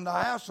faithful in the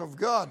house of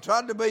God,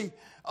 tried to be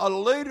a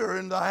leader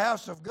in the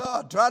house of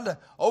God, tried to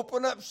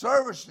open up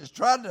services,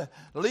 tried to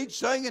lead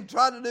singing,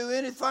 tried to do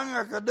anything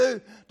I could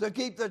do to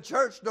keep the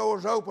church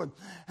doors open.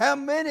 How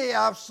many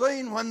I've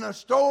seen when the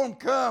storm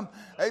come,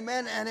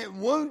 amen, and it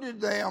wounded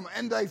them,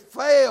 and they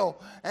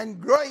fell, and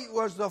great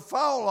was the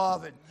fall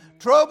of it.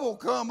 Trouble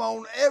come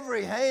on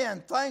every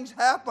hand. Things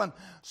happen.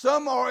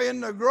 Some are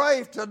in the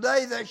grave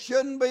today that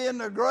shouldn't be in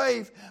the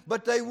grave,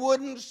 but they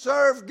wouldn't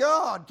serve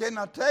God. Can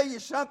I tell you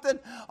something?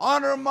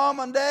 Honor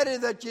mom and daddy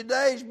that your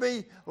days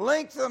be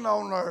lengthened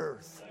on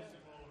earth.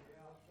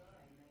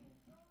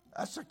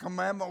 That's a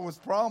commandment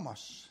with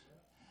promise.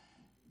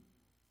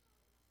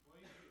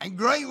 And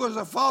great was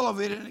the fall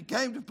of it, and it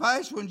came to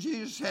pass when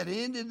Jesus had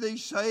ended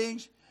these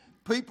sayings,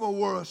 people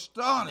were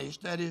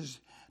astonished at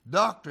his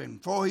doctrine,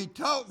 for he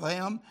taught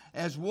them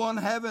as one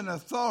having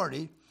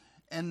authority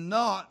and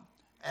not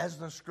as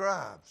the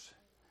scribes.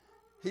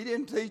 He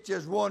didn't teach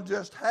as one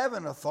just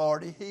having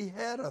authority, he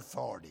had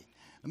authority.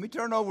 Let me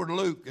turn over to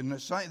Luke, and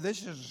this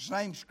is the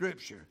same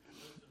scripture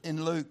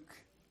in Luke,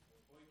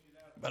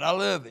 but I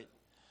love it.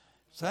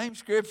 Same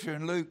scripture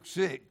in Luke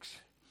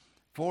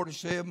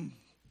 6:47.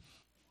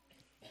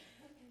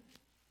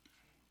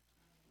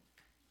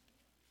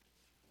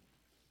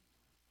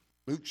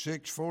 Luke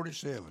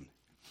 6:47.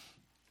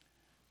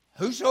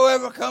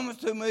 Whosoever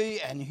cometh to me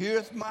and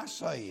heareth my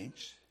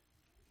sayings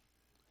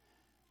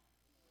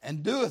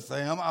and doeth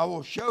them, I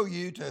will show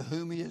you to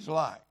whom he is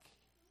like.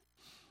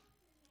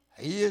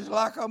 He is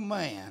like a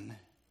man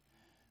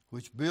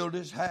which built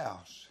his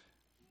house,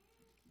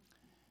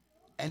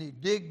 and he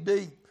digged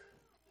deep.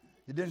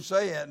 He didn't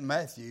say that in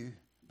Matthew,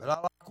 but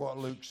I like what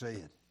Luke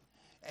said.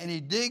 And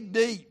he digged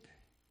deep,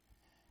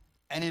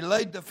 and he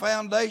laid the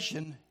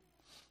foundation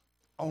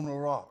on a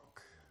rock.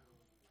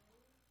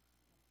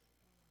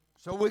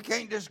 So we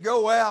can't just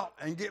go out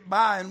and get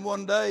by in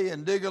one day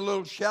and dig a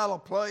little shallow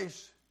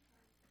place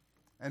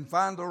and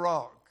find the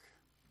rock.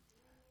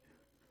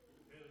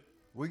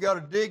 We got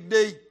to dig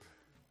deep.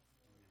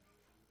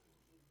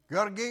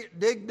 Got to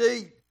dig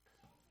deep.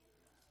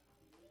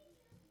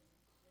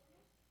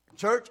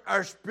 Church,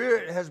 our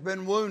spirit has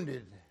been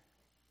wounded,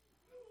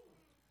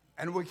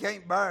 and we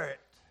can't bear it.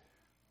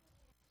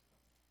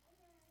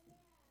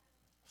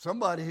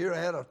 Somebody here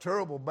had a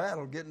terrible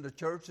battle getting to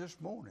church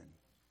this morning.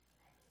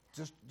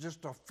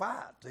 Just a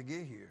fight to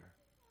get here.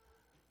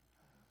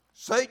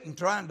 Satan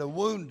trying to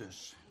wound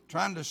us,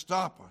 trying to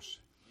stop us.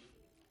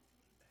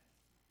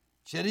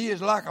 Said he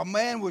is like a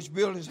man which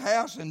built his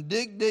house and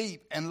digged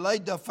deep and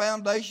laid the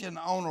foundation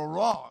on a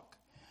rock.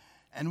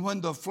 And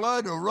when the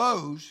flood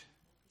arose,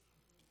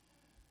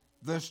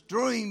 the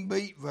stream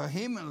beat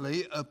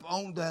vehemently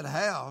upon that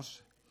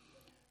house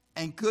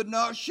and could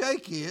not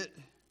shake it,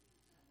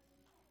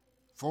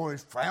 for it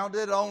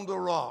founded on the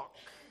rock.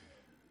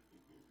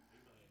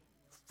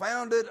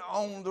 Founded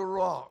on the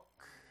rock.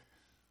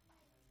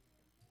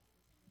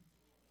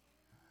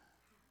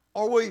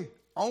 Are we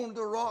on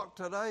the rock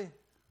today?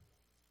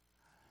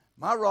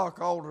 My rock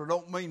altar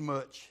don't mean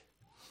much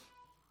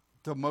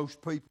to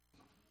most people.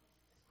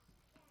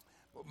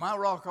 But my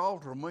rock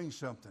altar means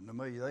something to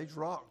me. These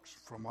rocks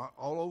from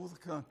all over the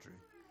country.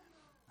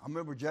 I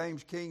remember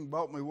James King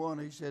bought me one.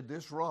 He said,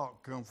 this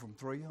rock come from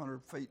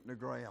 300 feet in the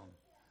ground.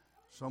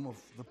 Some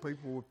of the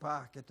people with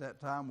pike at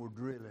that time were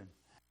drilling.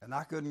 And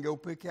I couldn't go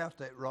pick out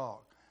that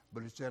rock,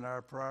 but it's in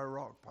our prayer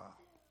rock pile.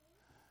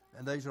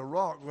 And there's a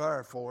rock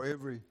there for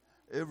every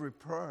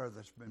prayer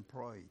that's been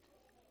prayed.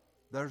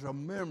 There's a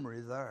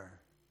memory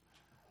there.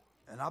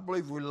 And I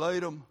believe we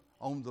laid them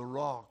on the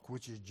rock,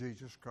 which is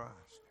Jesus Christ.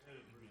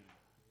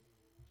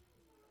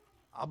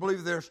 I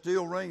believe they're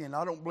still ringing.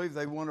 I don't believe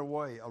they went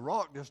away. A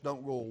rock just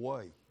don't go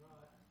away.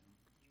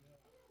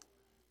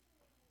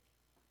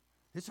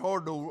 It's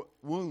hard to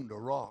wound a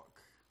rock.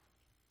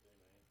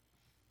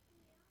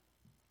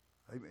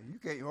 Amen. You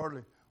can't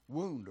hardly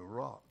wound a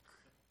rock.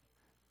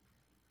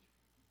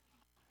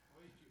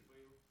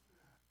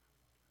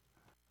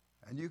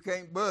 And you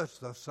can't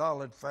bust the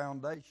solid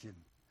foundation,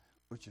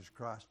 which is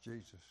Christ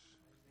Jesus.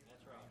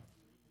 That's right.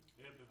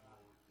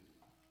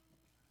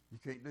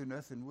 can't do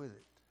nothing with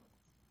it.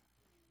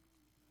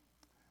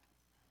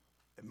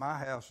 In my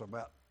house,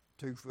 about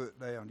 2 foot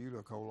down, you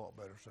look a whole lot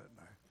better sitting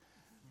there.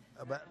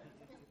 About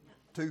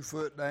 2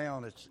 foot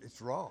down,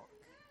 it's rock.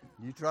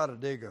 You try to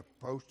dig a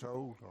post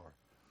hole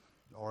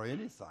or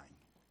anything,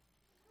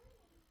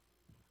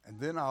 and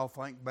then I'll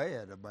think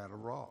bad about a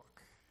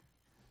rock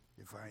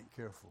if I ain't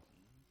careful.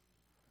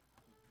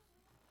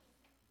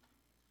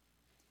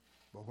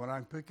 But when I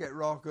can pick that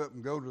rock up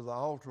and go to the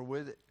altar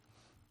with it,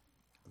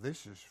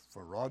 this is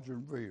for Roger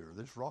and Veer.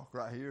 This rock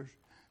right here is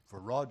for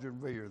Roger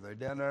and Veer. They're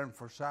down there in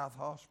Forsyth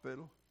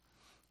Hospital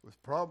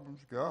with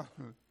problems. God,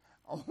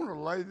 I want to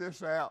lay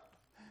this out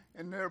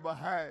in their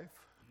behalf.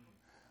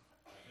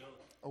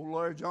 Old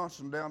Larry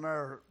Johnson down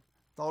there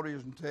thought he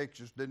was in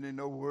Texas. Didn't even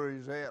know where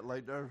he's at.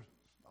 Laid there,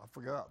 I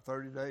forgot,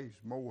 30 days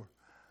more.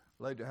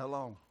 Laid there how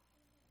long?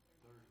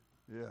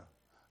 30.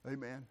 Yeah.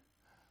 Amen.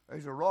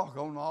 There's a rock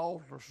on the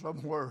altar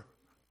somewhere.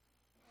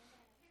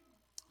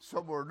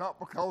 Somewhere, not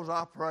because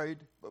I prayed,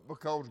 but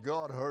because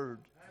God heard.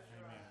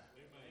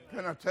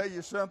 Amen. Can I tell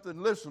you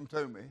something? Listen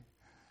to me.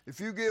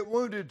 If you get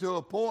wounded to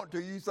a point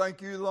till you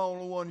think you're the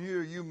only one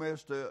here, you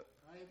messed up.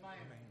 Amen.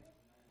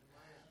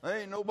 There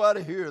ain't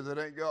nobody here that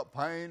ain't got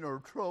pain or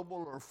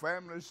trouble or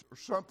families or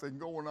something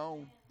going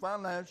on,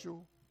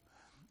 financial.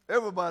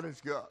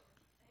 Everybody's got.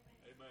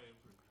 Amen.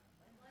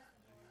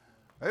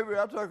 Avery,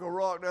 I took a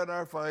rock down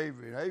there for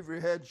Avery.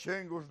 Avery had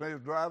shingles and they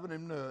was driving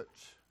him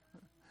nuts.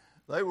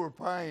 They were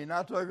pain.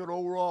 I took an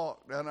old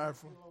rock down there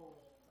for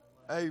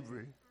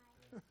Avery.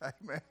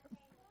 Amen.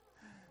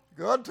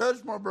 God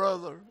touched my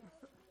brother.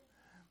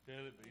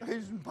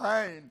 He's in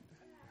pain.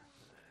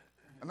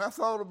 And I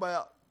thought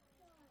about,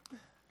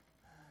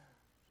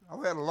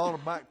 I've had a lot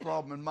of back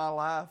problem in my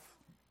life.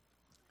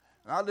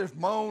 And I just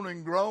moan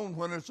and groan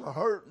when it's a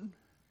hurting.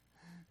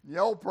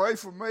 Y'all pray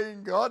for me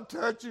and God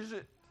touches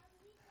it.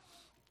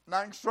 And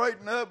I can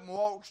straighten up and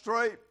walk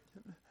straight.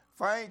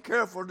 If I ain't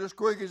careful, just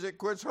quick as it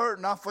quits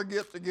hurting, I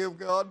forget to give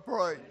God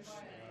praise.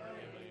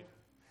 Amen.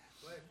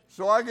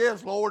 So I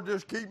guess, Lord,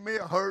 just keep me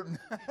a hurting.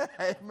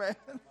 Amen.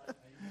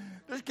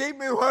 Just keep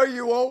me where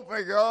you want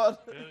me, God.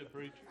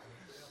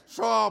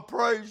 So I'll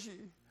praise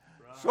you.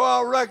 So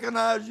I'll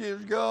recognize you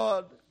as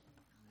God.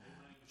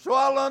 So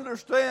I'll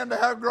understand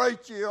how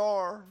great you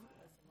are.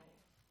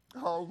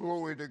 All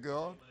glory to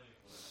God.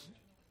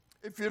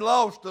 If you're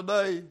lost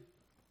today,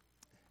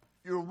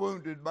 you're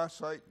wounded by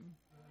Satan.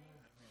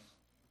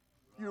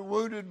 You're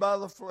wounded by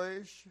the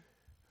flesh.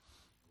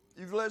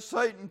 You've let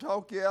Satan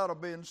talk you out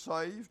of being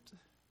saved.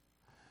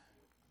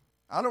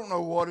 I don't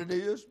know what it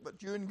is,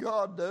 but you and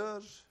God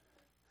does.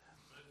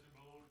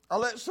 I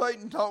let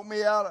Satan talk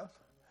me out of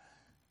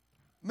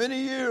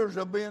many years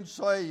of being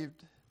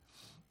saved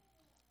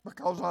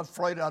because I was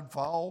afraid I'd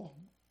fall.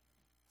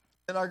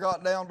 And I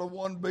got down to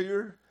one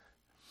beer.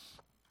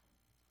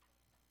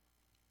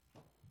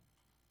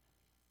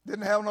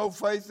 Didn't have no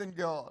faith in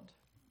God.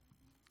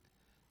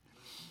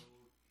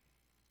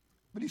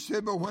 But he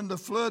said, but when the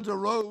floods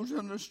arose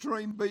and the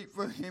stream beat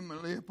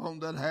vehemently upon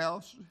that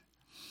house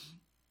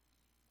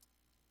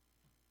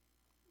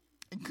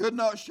and could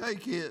not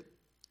shake it,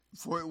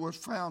 for it was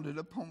founded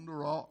upon the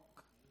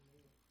rock.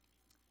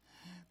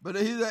 But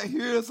he that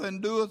heareth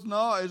and doeth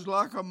not is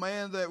like a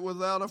man that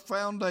without a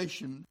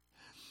foundation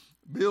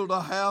build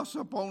a house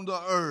upon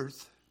the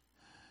earth,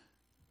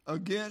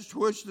 against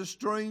which the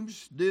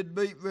streams did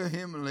beat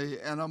vehemently,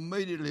 and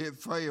immediately it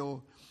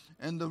fell,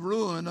 and the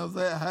ruin of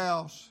that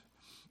house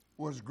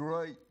was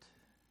great.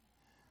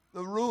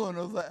 The ruin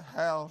of that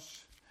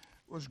house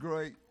was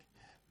great.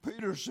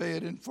 Peter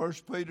said in 1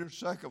 Peter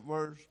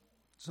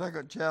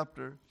 2nd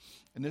chapter,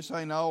 and this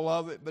ain't all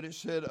of it, but it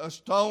said, a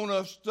stone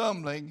of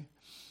stumbling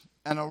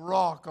and a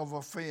rock of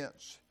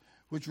offense,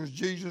 which was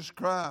Jesus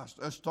Christ.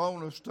 A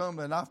stone of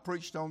stumbling. I've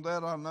preached on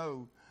that, I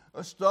know.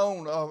 A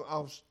stone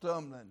of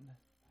stumbling.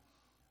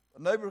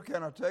 Neighbor,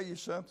 can I tell you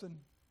something?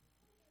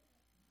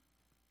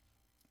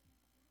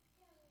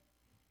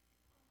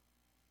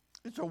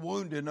 It's a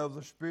wounding of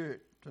the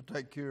spirit to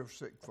take care of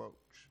sick folks.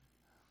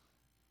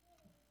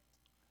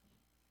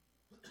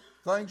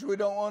 Things we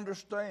don't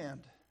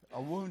understand.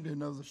 A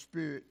wounding of the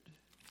spirit.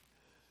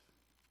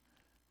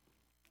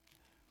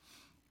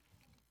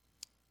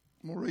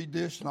 I'm going to read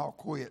this and I'll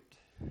quit.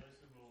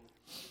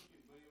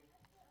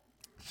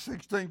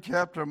 16th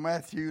chapter of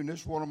Matthew, and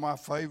this is one of my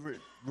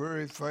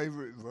very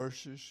favorite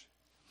verses.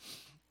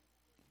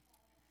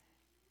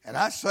 And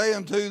I say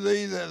unto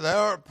thee that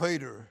thou art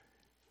Peter,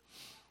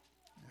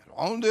 and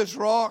on this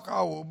rock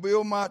I will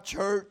build my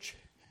church,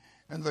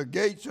 and the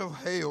gates of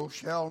hell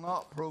shall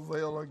not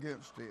prevail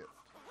against it.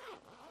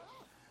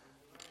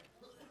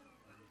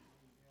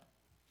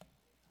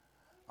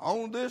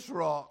 On this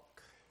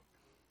rock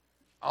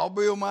I'll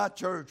build my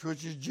church,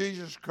 which is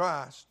Jesus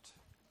Christ,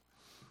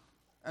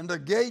 and the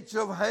gates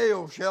of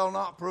hell shall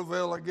not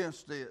prevail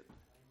against it.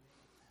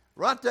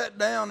 Write that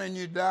down in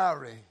your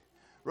diary.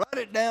 Write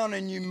it down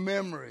in your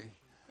memory.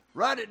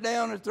 Write it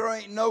down that there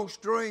ain't no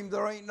stream,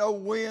 there ain't no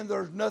wind,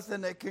 there's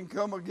nothing that can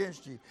come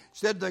against you. It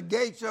said the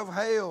gates of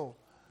hell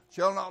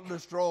shall not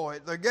destroy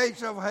it. The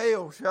gates of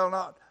hell shall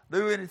not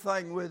do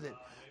anything with it.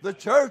 The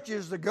church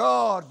is the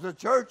God's. The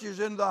church is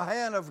in the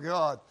hand of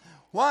God.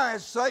 Why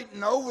has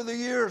Satan over the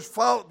years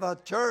fought the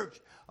church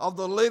of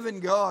the living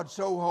God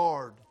so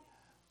hard?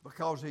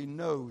 Because he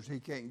knows he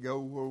can't go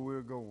where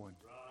we're going.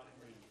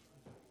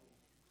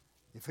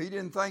 If he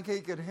didn't think he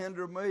could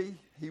hinder me,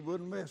 he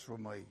wouldn't mess with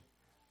me.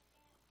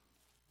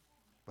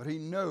 But he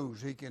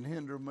knows he can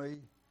hinder me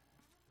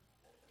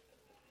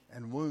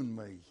and wound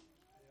me.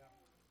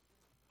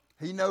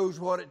 He knows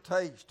what it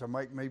takes to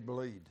make me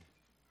bleed.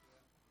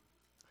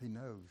 He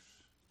knows.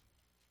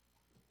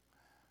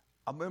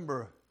 I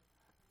remember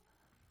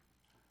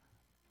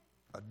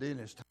a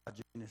dentist,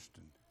 hygienist,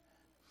 and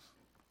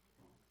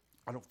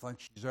I don't think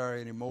she's there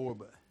anymore,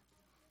 but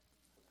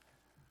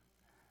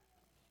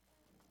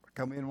I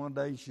come in one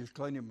day and she was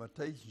cleaning my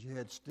teeth and she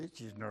had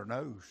stitches in her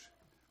nose.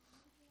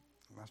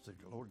 And I said,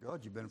 Lord God,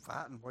 you've been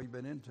fighting. What have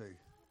you been into? And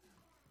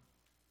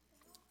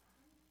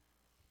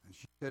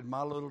she said,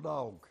 my little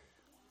dog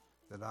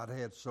that I'd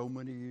had so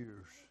many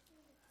years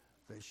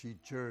that she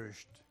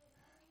cherished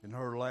in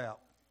her lap,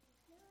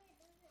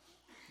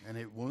 and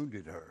it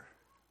wounded her.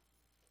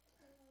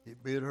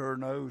 It bit her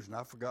nose, and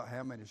I forgot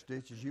how many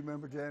stitches. You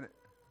remember, Janet?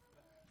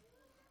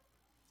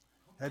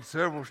 Had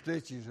several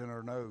stitches in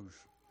her nose.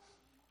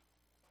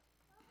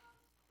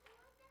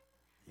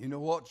 You know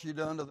what she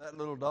done to that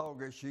little dog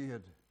that she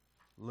had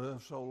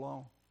loved so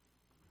long?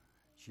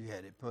 She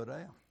had it put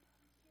out.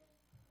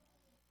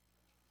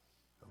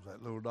 Because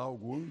that little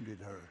dog wounded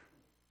her.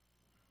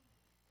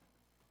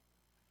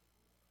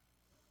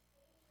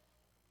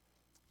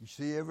 You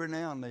see, every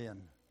now and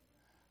then,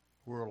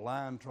 where a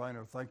lion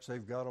trainer thinks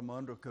they've got them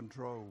under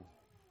control.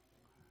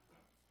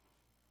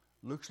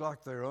 Looks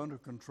like they're under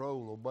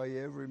control, obey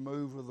every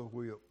move of the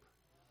whip,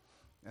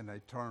 and they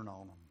turn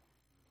on them.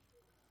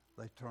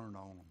 They turn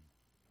on them.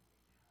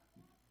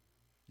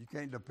 You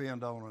can't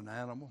depend on an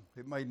animal.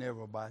 It may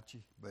never bite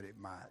you, but it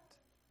might.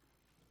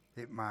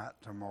 It might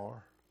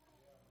tomorrow.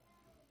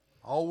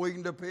 All we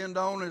can depend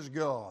on is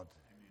God.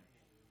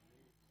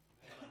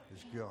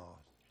 Is God.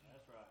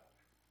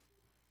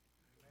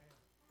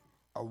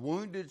 A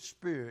wounded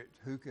spirit,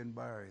 who can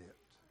bear it?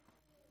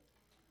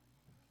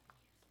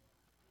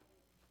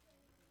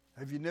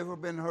 Have you never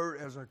been hurt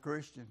as a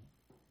Christian?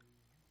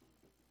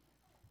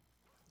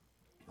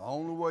 The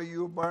only way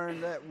you're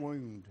bearing that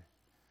wound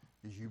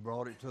is you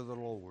brought it to the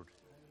Lord.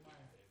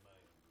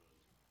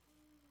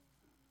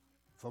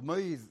 For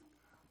me,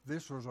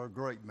 this was a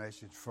great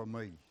message for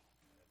me.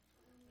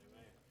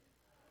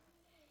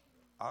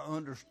 I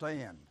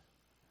understand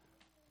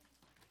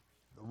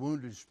the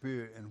wounded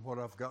spirit and what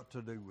I've got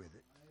to do with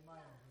it.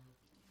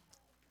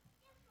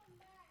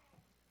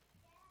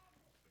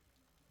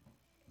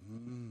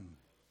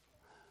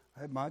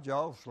 I had my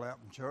jaw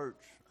slapped in church.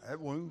 That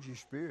wounds your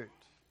spirit.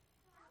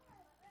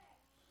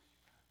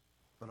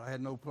 But I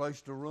had no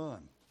place to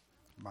run.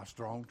 My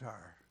strong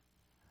tire.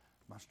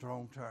 My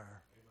strong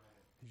tire.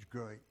 He's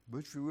great.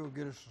 Butch, will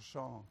get us a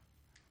song.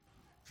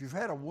 If you've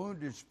had a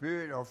wounded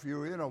spirit, or if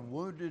you're in a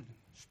wounded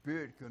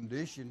spirit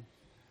condition,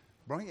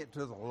 bring it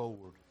to the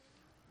Lord.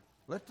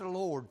 Let the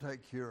Lord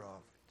take care of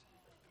it.